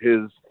brought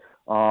his,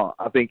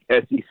 I think,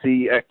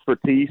 SEC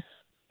expertise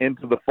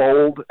into the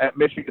fold at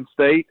Michigan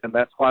State, and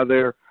that's why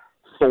they're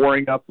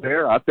soaring up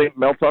there. I think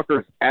Mel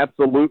Tucker is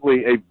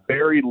absolutely a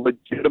very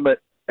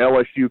legitimate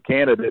LSU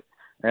candidate,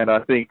 and I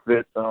think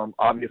that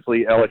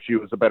obviously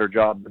LSU is a better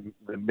job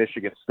than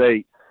Michigan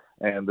State,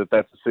 and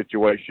that's a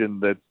situation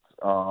that's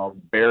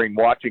bearing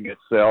watching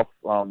itself.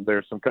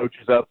 There's some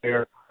coaches out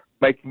there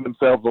making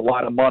themselves a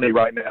lot of money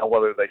right now,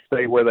 whether they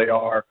stay where they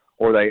are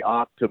or they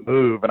opt to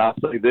move. And I'll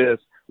say this,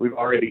 we've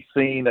already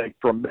seen a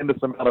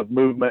tremendous amount of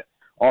movement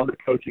on the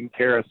coaching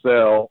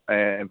carousel,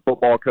 and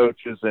football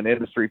coaches and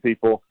industry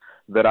people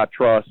that I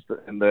trust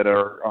and that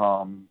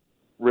are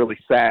really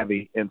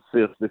savvy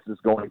insist this is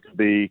going to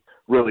be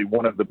really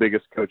one of the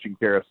biggest coaching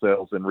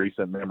carousels in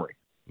recent memory.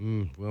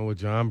 Well, with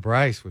John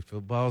Brice with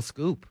Football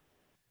Scoop.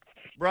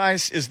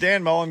 Brice, is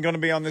Dan Mullen going to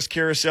be on this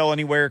carousel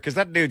anywhere? Because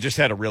that dude just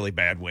had a really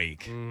bad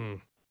week.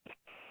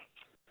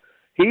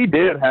 He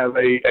did have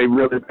a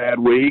really bad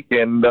week,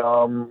 and,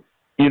 are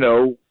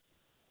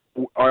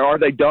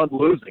they done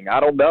losing?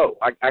 I don't know.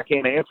 I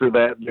can't answer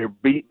that. They're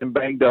beaten and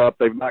banged up.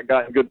 They've not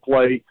gotten good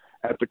play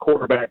at the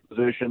quarterback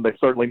position. They've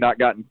certainly not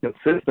gotten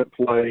consistent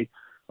play.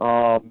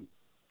 I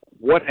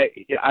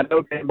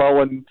know Dan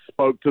Mullen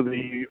spoke to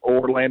the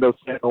Orlando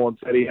Sentinel and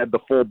said he had the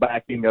full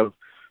backing of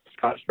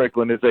Scott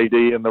Strickland, his AD,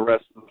 and the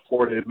rest of the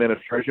Florida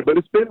administration. But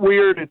it's been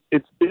weird.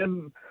 It's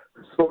been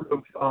sort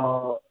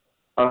of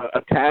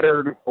a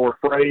tattered or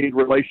frayed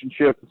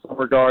relationship in some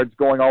regards,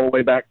 going all the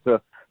way back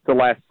to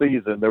last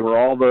season. There were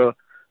all the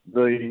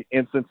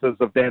instances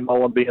of Dan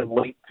Mullen being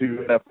linked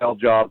to NFL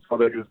jobs,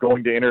 whether he was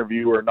going to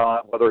interview or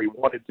not, whether he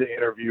wanted to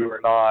interview or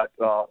not.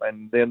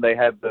 And then they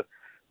had the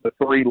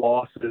 3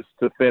 losses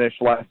to finish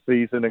last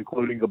season,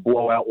 including the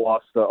blowout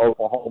loss to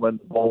Oklahoma in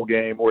the bowl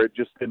game, where it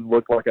just didn't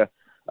look like a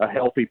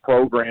healthy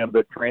program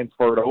that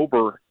transferred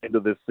over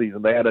into this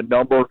season. They had a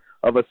number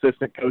of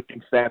assistant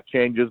coaching staff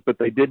changes, but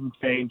they didn't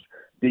change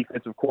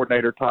defensive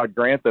coordinator Todd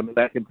Grantham, and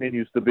that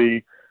continues to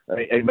be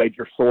a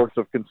major source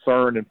of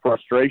concern and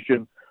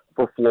frustration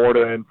for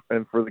Florida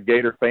and for the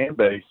Gator fan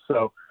base.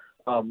 So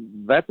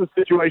that's a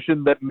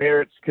situation that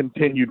merits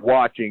continued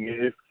watching.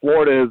 If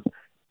Florida is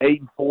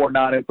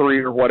 8-4,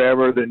 9-3, or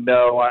whatever, then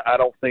no, I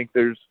don't think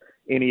there's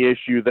any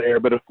issue there.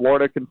 But if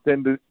Florida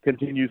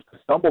continues to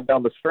stumble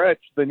down the stretch,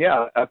 then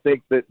yeah, I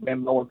think that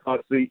Dan Mullen's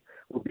hot seat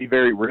will be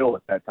very real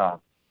at that time.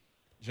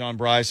 John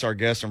Brice, our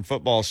guest from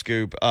Football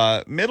Scoop.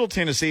 Middle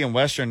Tennessee and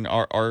Western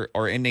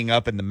are ending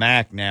up in the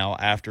MAC now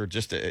after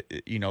just,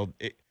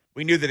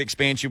 we knew that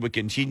expansion would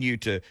continue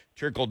to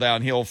trickle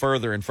downhill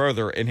further and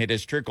further, and it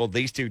has trickled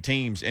these 2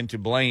 teams into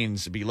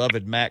Blaine's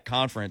beloved MAC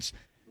conference.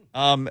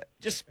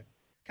 Just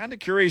kind of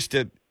curious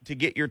to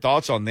get your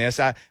thoughts on this.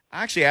 I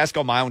actually asked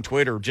on my own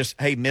Twitter, just,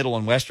 hey, Middle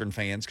and Western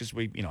fans, because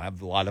we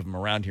have a lot of them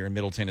around here in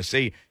Middle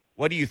Tennessee.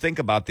 What do you think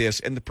about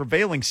this? And the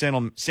prevailing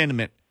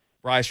sentiment,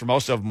 Brice, for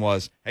most of them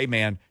was, hey,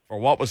 man, for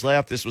what was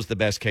left, this was the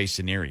best case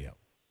scenario.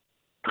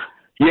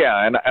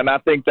 Yeah, and I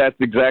think that's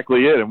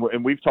exactly it.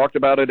 And we've talked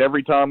about it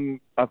every time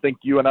I think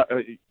you and I,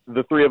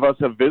 the 3 of us,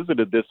 have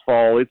visited this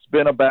fall. It's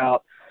been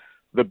about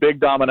the big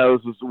dominoes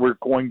as we're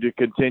going to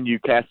continue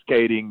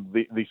cascading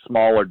the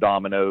smaller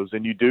dominoes.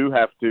 And you do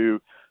have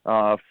to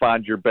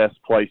find your best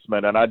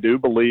placement. And I do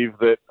believe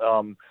that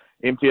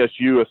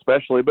MTSU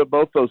especially, but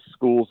both those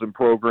schools and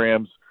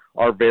programs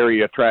are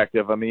very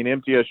attractive. I mean,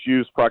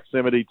 MTSU's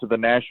proximity to the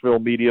Nashville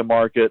media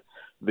market,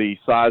 the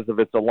size of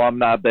its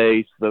alumni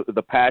base,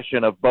 the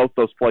passion of both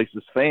those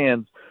places'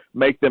 fans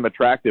make them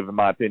attractive, in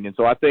my opinion.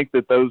 So I think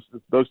that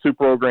those 2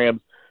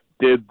 programs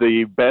did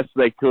the best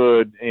they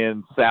could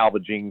in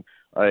salvaging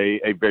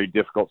a very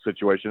difficult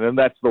situation. And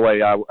that's the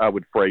way I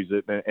would phrase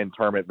it and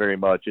term it very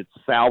much. It's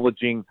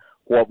salvaging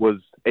what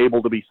was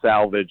able to be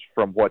salvaged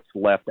from what's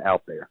left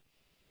out there.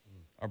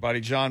 Our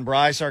buddy John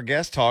Brice, our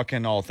guest,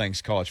 talking all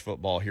things college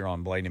football here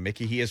on Blaine and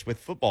Mickey. He is with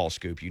Football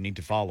Scoop. You need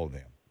to follow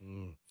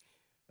them.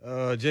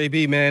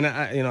 JB, man,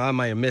 I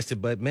might have missed it,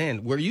 but,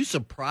 man, were you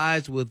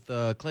surprised with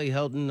Clay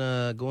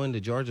Helton going to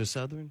Georgia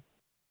Southern?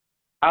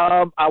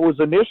 I was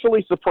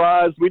initially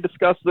surprised. We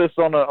discussed this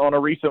on a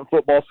recent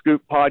Football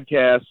Scoop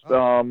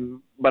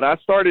podcast, but I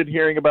started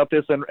hearing about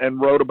this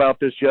and wrote about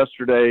this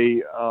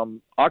yesterday.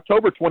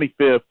 October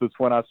 25th is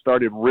when I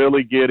started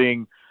really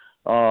getting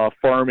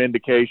firm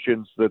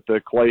indications that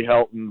the Clay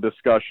Helton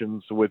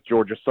discussions with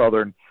Georgia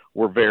Southern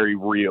were very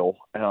real,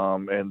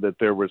 and that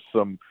there was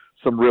some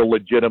real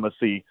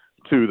legitimacy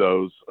to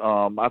those.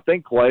 I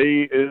think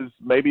Clay is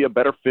maybe a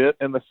better fit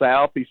in the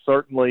South. He's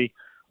certainly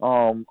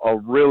a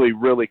really,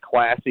 really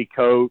classy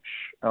coach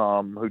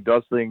who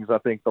does things, I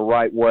think, the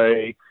right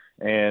way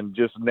and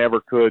just never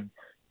could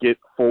get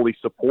fully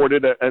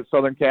supported at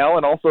Southern Cal,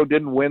 and also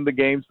didn't win the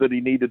games that he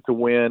needed to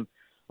win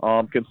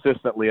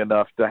consistently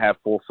enough to have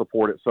full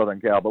support at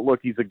Southern Cal. But look,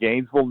 he's a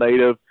Gainesville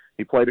native.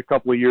 He played a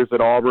couple of years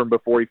at Auburn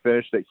before he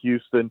finished at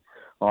Houston.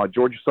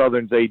 Georgia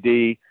Southern's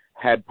AD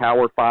had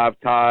Power 5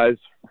 ties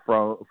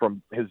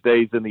from his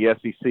days in the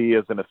SEC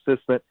as an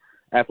assistant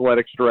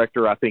athletics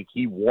director. I think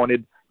he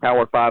wanted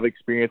Power 5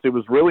 experience. It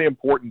was really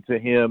important to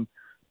him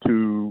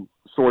to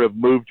sort of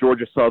move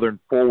Georgia Southern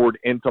forward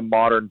into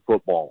modern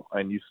football.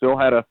 And you still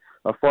had a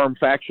firm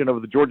faction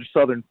of the Georgia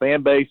Southern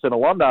fan base and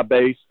alumni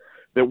base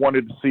that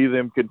wanted to see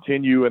them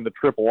continue in the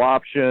triple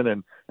option.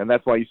 And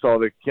that's why you saw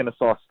the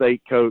Kennesaw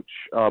State coach,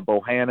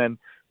 Bohannon,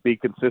 be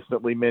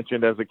consistently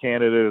mentioned as a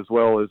candidate, as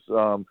well as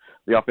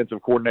the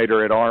offensive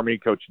coordinator at Army,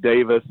 Coach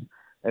Davis.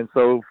 And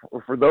so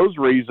for those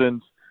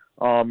reasons,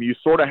 you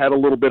sort of had a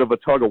little bit of a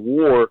tug of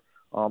war,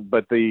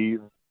 but the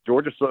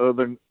Georgia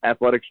Southern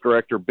athletics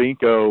director,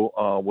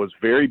 Binko, was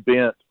very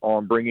bent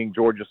on bringing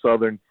Georgia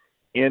Southern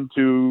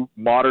into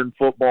modern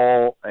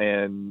football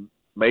and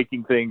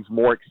making things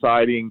more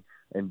exciting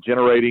and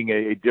generating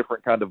a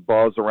different kind of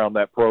buzz around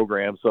that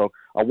program. So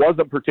I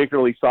wasn't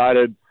particularly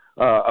excited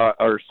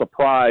or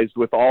surprised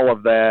with all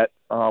of that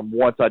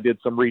once I did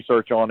some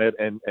research on it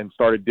and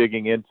started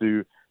digging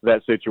into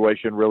that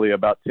situation really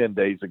about 10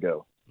 days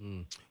ago.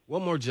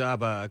 One more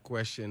job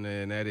question,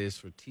 and that is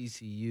for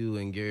TCU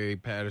and Gary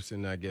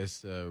Patterson, I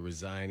guess,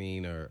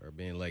 resigning or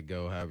being let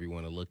go, however you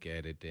want to look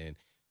at it. And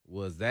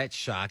was that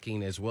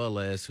shocking, as well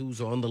as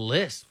who's on the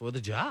list for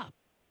the job?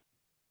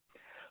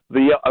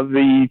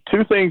 The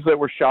two things that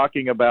were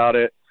shocking about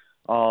it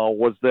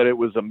was that it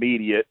was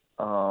immediate,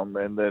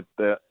 and that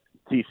the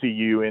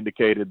TCU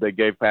indicated they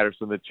gave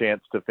Patterson the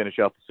chance to finish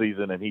out the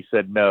season, and he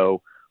said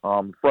no.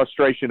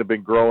 Frustration had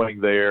been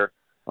growing there.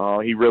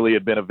 He really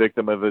had been a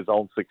victim of his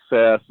own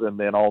success, and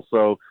then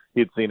also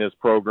he'd seen his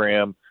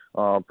program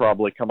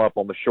probably come up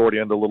on the short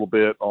end a little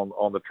bit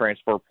on the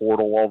transfer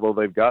portal, although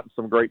they've gotten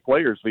some great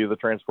players via the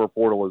transfer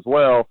portal as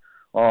well.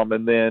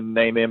 And then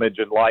name, image,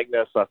 and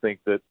likeness. I think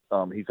that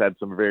he's had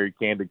some very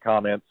candid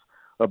comments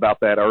about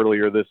that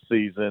earlier this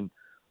season.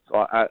 So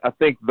I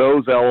think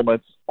those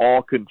elements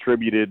all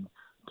contributed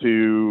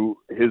to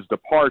his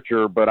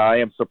departure, but I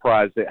am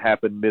surprised it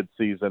happened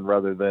mid-season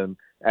rather than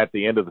at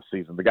the end of the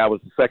season. The guy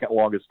was the second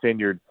longest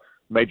tenured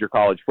major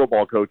college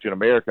football coach in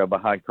America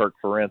behind Kirk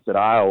Ferentz at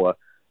Iowa,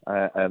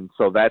 and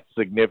so that's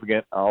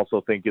significant. I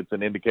also think it's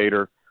an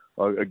indicator,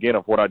 again,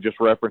 of what I just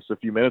referenced a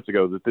few minutes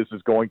ago, that this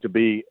is going to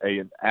be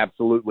an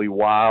absolutely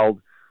wild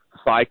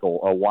cycle,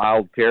 a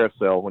wild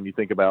carousel when you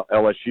think about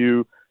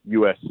LSU,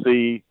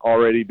 USC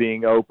already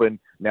being open.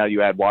 Now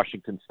you add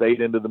Washington State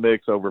into the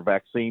mix over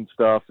vaccine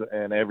stuff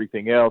and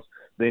everything else.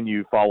 Then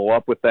you follow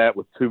up with that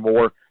with two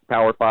more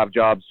Power 5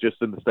 jobs just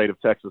in the state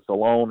of Texas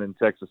alone, in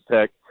Texas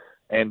Tech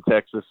and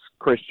Texas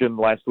Christian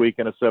last week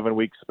in a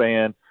 7-week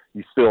span.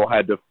 You still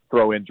had to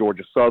throw in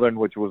Georgia Southern,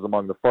 which was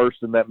among the first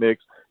in that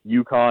mix,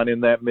 UConn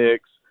in that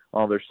mix.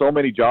 There's so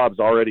many jobs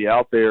already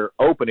out there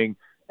opening,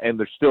 and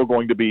there's still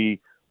going to be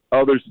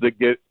others that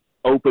get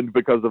opened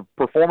because of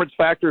performance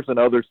factors and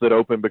others that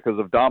open because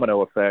of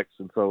domino effects.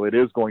 And so it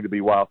is going to be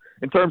wild.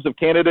 In terms of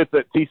candidates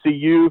at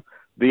TCU,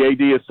 the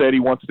AD has said he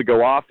wants to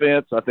go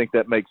offense. I think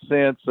that makes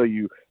sense. So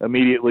you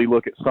immediately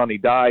look at Sonny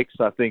Dykes.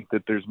 I think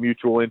that there's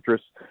mutual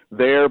interest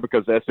there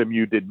because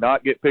SMU did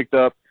not get picked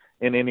up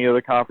in any of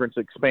the conference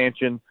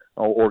expansion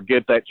or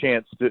get that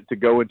chance to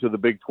go into the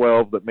Big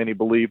 12 that many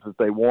believe that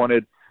they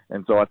wanted.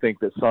 And so I think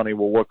that Sonny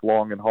will look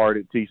long and hard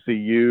at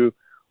TCU.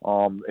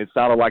 It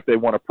sounded like they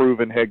want a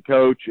proven head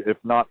coach. If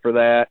not for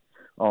that,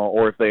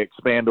 or if they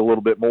expand a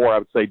little bit more, I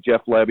would say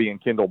Jeff Levy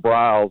and Kendall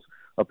Briles,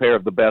 a pair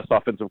of the best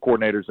offensive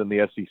coordinators in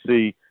the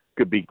SEC,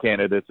 could be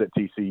candidates at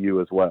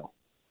TCU as well.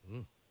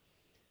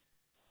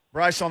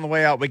 Brice, on the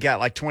way out, we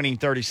got like 20,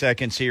 30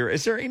 seconds here.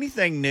 Is there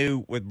anything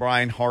new with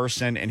Brian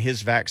Harsin and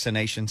his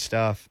vaccination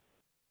stuff?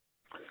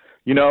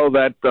 You know,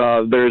 that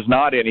there's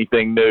not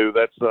anything new.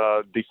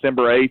 That's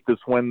December 8th is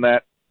when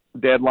that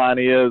deadline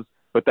is.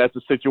 But that's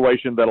a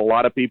situation that a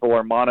lot of people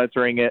are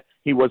monitoring it.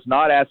 He was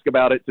not asked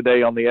about it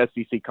today on the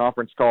SEC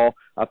conference call.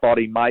 I thought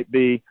he might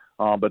be,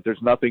 but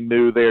there's nothing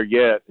new there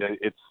yet.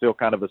 It's still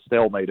kind of a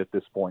stalemate at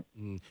this point.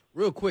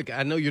 Real quick,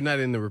 I know you're not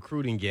in the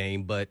recruiting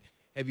game, but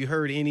have you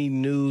heard any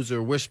news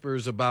or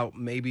whispers about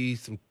maybe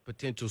some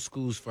potential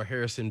schools for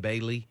Harrison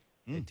Bailey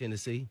in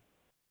Tennessee?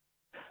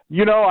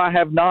 You know, I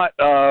have not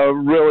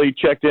really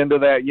checked into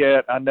that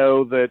yet. I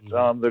know that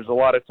there's a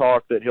lot of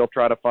talk that he'll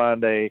try to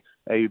find a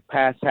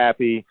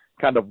pass-happy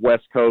kind of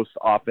West Coast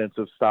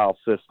offensive style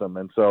system.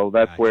 And so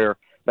that's where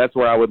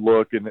I would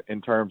look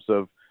in terms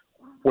of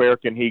where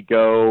can he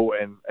go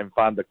and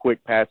find the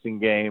quick passing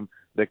game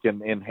that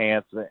can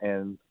enhance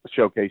and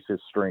showcase his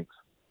strengths.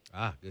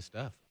 Good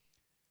stuff.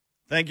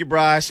 Thank you,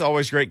 Brice.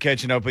 Always great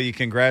catching up with you.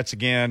 Congrats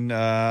again.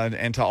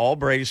 And to all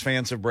Braves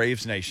fans of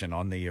Braves Nation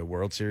on the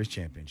World Series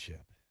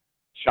championship.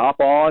 chop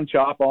on,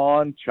 chop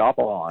on, chop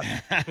on.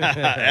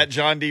 At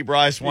John D.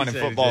 Brice, one in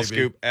Appreciate it, Football JB.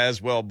 Scoop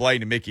as well.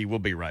 Blaine and Mickey will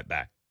be right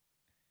back.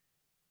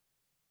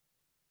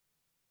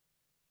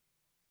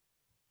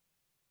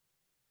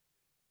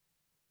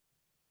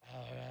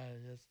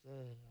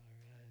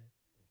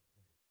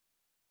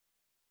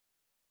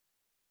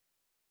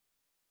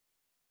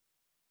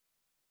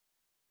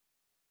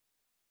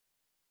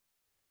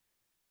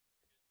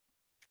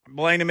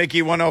 Blaine and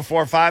Mickey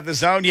 104.5 The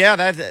Zone. Yeah,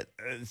 that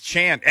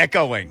chant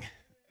echoing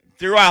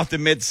throughout the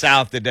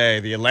Mid-South today.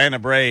 The Atlanta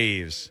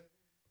Braves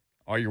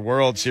are your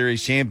World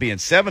Series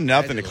champions.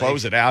 7-0 to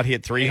close it out.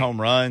 Hit 3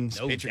 home runs.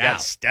 No Pitcher doubt.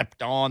 got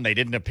stepped on. They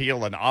didn't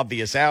appeal an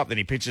obvious out. Then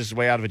he pitches his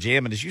way out of a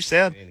jam. And as you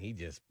said, And he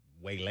just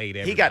waylaid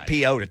everybody. he got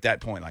PO'd at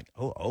that point. Like,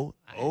 oh.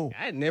 I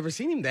had never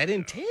seen him that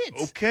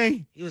intense.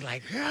 Okay. He was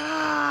like,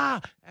 ah.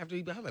 After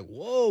I was like,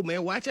 whoa,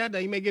 man, watch out now.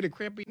 You may get a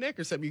crampy neck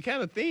or something. You're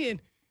kind of thin.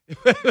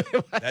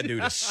 That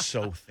dude is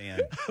so thin.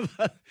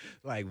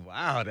 Like,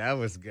 wow, that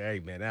was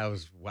great, man. That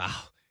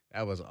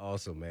was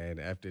awesome, man.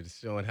 After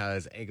showing how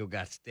his ankle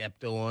got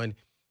stepped on,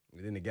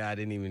 and then the guy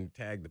didn't even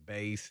tag the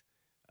base.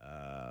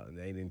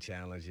 They didn't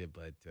challenge it,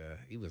 but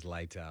he was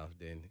lights out.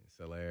 Then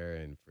Soler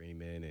and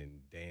Freeman and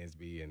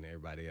Dansby and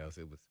everybody else.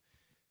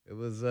 It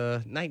was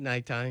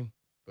night time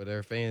for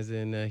their fans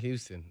in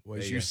Houston. Well,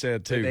 as you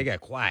said, too. They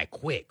got quiet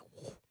quick.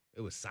 It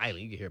was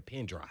silent. You could hear a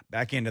pin drop.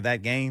 Back into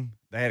that game,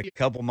 they had a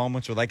couple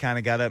moments where they kind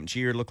of got up and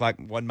cheered. Looked like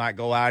one might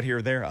go out here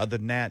or there. Other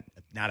than that,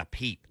 not a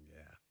peep. Yeah.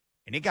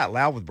 And it got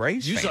loud with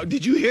Braves fans.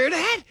 Did you hear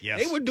that?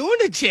 Yes. They were doing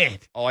the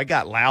chant. Oh, it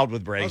got loud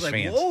with I Braves was like,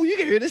 fans. whoa, you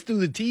can hear this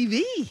through the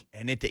TV.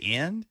 And at the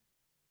end,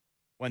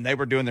 when they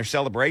were doing their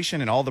celebration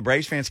and all the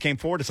Braves fans came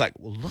forward, it's like,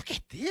 well, look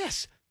at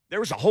this. There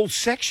was a whole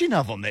section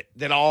of them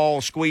that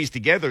all squeezed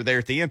together there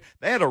at the end.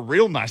 They had a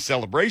real nice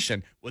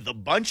celebration with a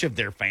bunch of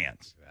their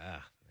fans.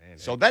 Man,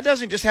 So that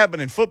doesn't just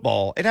happen in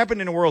football. It happened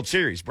in the World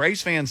Series.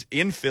 Braves fans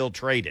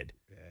infiltrated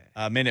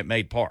Minute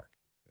Maid Park.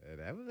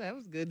 that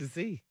was good to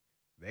see.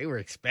 They were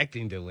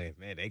expecting to win.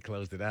 Man, they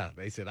closed it out.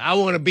 They said, I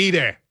want to be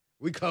there.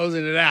 We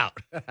closing it out.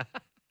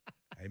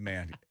 Hey,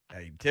 man.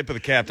 Hey, tip of the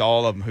cap to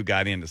all of them who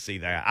got in to see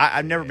that.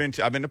 I've never been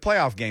to. I've been to a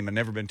playoff game. I've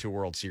never been to a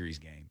World Series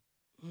game.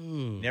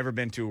 Never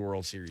been to a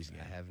World Series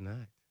game. I have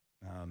not.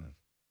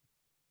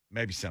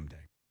 Maybe someday.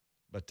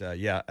 But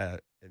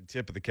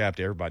tip of the cap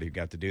to everybody who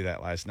got to do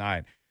that last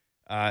night.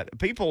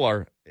 People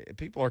are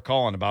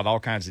calling about all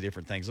kinds of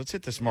different things. Let's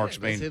hit the Mark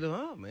Spain Let's hit them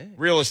up, man.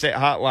 real estate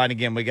hotline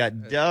again. We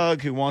got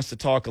Doug who wants to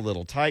talk a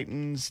little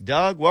Titans.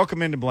 Doug,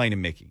 welcome into Blaine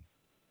and Mickey.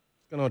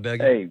 What's going on, Doug?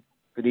 Hey,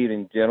 good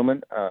evening,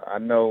 gentlemen. I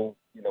know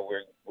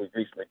we've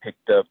recently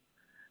picked up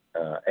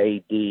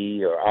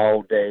AD or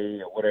All Day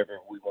or whatever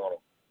we want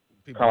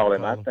to call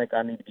him. I think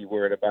I need to be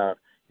worried about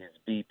his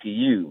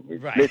BPU.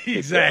 His Right, blitz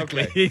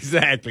exactly, picker.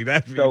 exactly.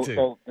 That's me So, too.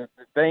 so the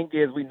thing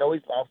is, we know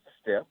he's lost a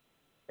step,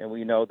 and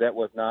we know that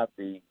was not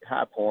the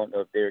high point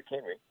of Derrick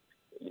Henry.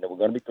 We're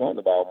going to be throwing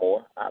the ball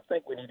more. I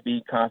think we need to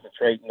be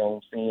concentrating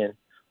on seeing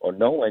or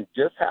knowing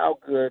just how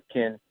good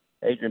can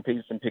Adrian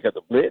Peterson pick up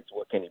the blitz.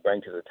 What can he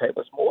bring to the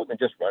table? It's more than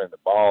just running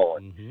the ball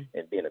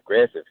and being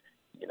aggressive.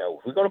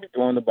 If we're going to be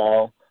throwing the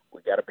ball,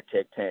 we got to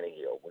protect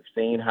Tannehill. We've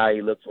seen how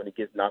he looks when he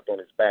gets knocked on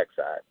his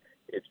backside.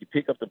 If you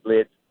pick up the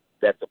blitz,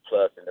 that's a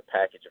plus in the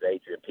package of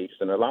Adrian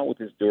Peterson, along with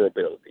his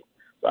durability.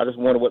 So I just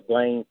wonder what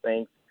Blaine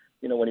thinks,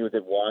 when he was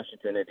at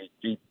Washington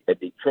and at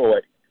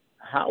Detroit,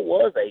 how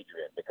was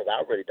Adrian? Because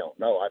I really don't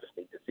know. I just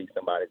need to see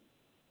somebody's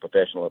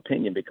professional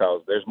opinion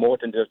because there's more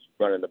than just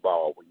running the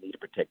ball. We need to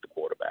protect the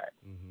quarterback.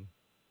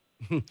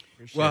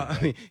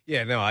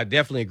 Well, I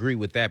definitely agree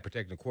with that,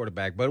 protecting the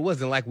quarterback. But it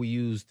wasn't like we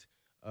used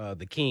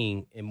the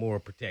King in more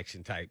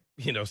protection type,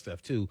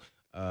 stuff too.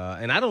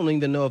 And I don't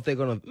even know if they're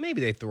going to –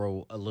 maybe they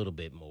throw a little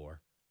bit more.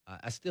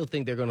 I still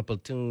think they're going to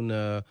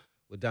platoon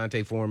with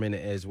Dante Foreman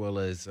as well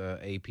as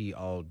AP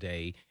All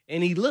Day.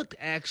 And he looked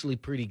actually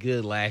pretty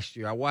good last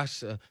year. I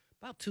watched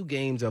about 2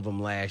 games of him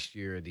last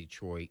year in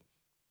Detroit,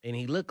 and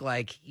he looked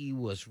like he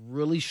was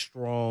really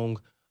strong.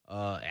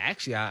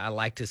 Actually, I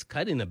liked his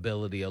cutting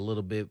ability a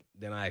little bit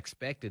than I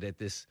expected at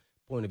this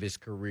point of his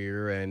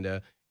career.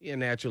 And,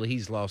 naturally,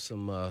 he's lost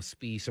some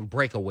speed, some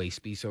breakaway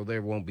speed, so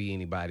there won't be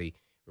anybody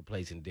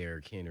replacing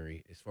Derrick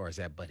Henry as far as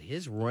that. But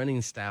his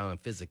running style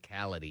and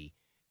physicality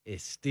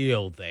is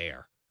still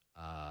there.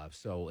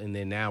 And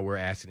then now we're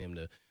asking him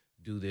to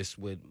do this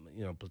with,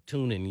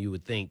 platooning, you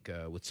would think,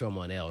 with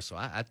someone else. So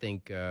I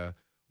think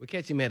we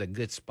catch him at a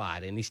good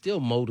spot, and he's still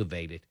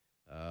motivated.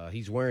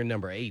 He's wearing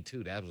number 8,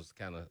 too. That was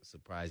kind of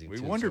surprising, We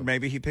too. wondered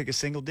maybe he'd pick a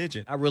single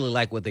digit. I really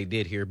like what they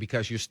did here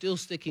because you're still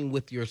sticking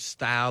with your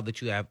style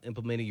that you have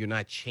implemented. You're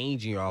not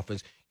changing your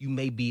offense. You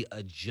may be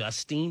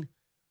adjusting,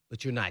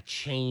 but you're not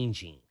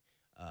changing.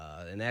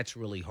 And that's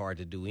really hard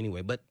to do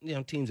anyway. But,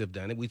 teams have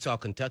done it. We saw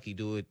Kentucky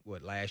do it,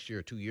 last year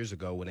or 2 years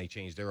ago when they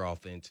changed their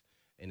offense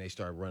and they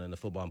started running the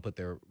football and put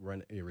their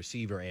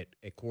receiver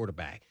at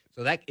quarterback.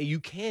 So that you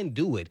can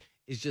do it.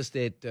 It's just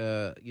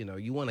that,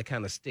 you want to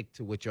kind of stick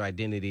to what your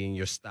identity and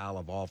your style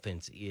of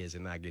offense is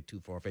and not get too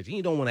far-fetched.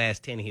 You don't want to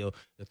ask Tannehill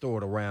to throw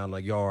it around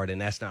a yard,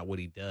 and that's not what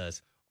he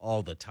does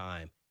all the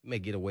time. You may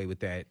get away with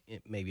that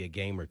maybe a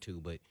game or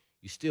two, but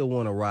you still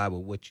want to ride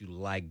with what you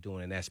like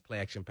doing, and that's play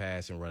action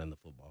pass and running the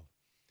football.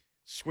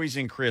 Squeeze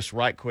in Chris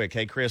right quick.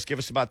 Hey, Chris, give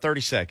us about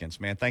 30 seconds,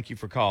 man. Thank you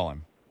for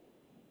calling.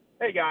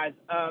 Hey, guys.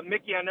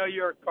 Mickey, I know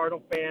you're a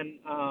Cardinal fan,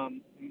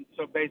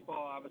 so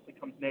baseball obviously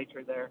comes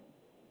nature there.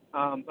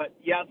 But,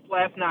 yes,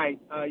 last night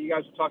you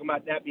guys were talking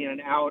about that being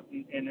an out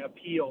and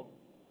appeal.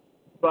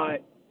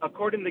 But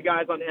according to the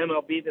guys on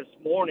MLB this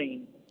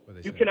morning,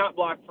 you cannot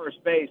block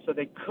first base. So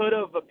they could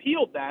have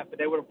appealed that, but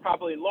they would have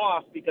probably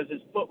lost because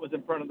his foot was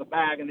in front of the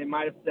bag, and they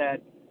might have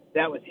said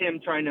that was him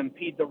trying to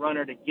impede the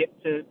runner to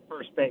get to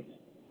first base.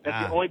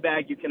 That's the only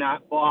bag you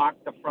cannot block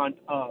the front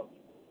of.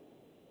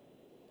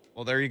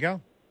 Well, there you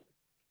go.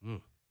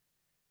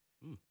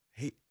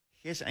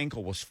 His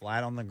ankle was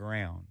flat on the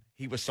ground.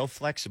 He was so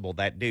flexible,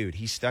 that dude.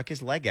 He stuck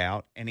his leg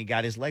out, and he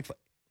got his leg.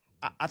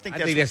 I think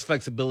that's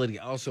flexibility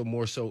also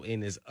more so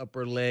in his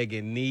upper leg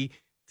and knee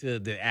to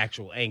the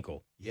actual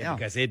ankle. Yeah.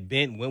 Because it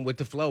went with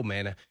the flow,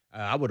 man.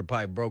 I would have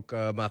probably broke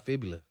my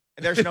fibula.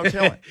 There's no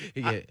telling.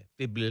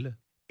 Fibula.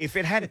 If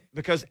it had,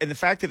 and the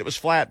fact that it was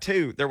flat,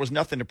 too, there was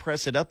nothing to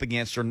press it up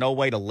against or no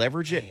way to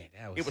leverage it.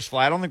 Man, it was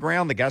flat on the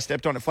ground. The guy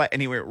stepped on it flat,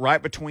 and he went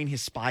right between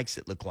his spikes,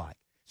 it looked like.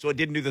 So it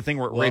didn't do the thing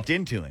where it ripped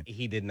into him.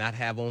 He did not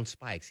have on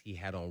spikes. He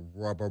had on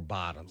rubber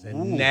bottoms.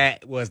 And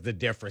that was the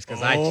difference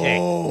because I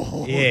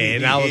checked. Yeah,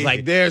 and I was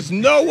like, there's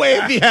no way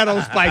if he had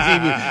on spikes.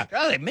 I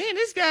was like, man,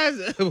 this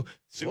guy's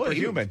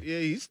superhuman.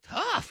 He's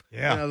tough.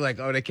 Yeah. And I was like,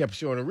 they kept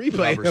showing a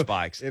replay. Rubber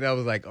spikes. And I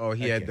was like,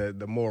 he had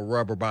the more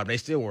rubber bottom. They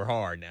still were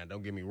hard now,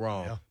 don't get me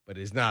wrong. But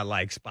it's not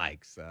like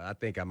spikes. I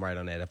think I'm right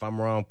on that. If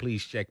I'm wrong,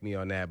 please check me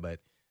on that.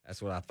 But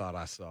that's what I thought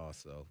I saw.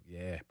 So,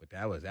 yeah, but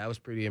that was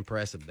pretty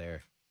impressive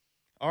there.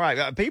 All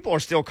right, people are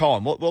still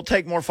calling. We'll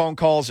take more phone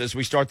calls as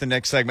we start the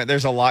next segment.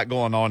 There's a lot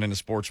going on in the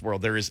sports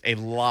world. There is a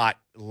lot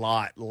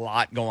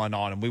going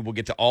on, and we will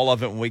get to all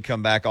of it when we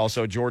come back.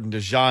 Also, Jordan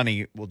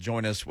Dajani will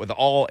join us with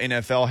all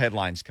NFL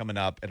headlines coming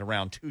up at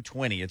around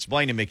 2:20. It's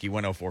Blaine and Mickey,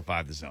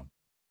 104.5 The Zone.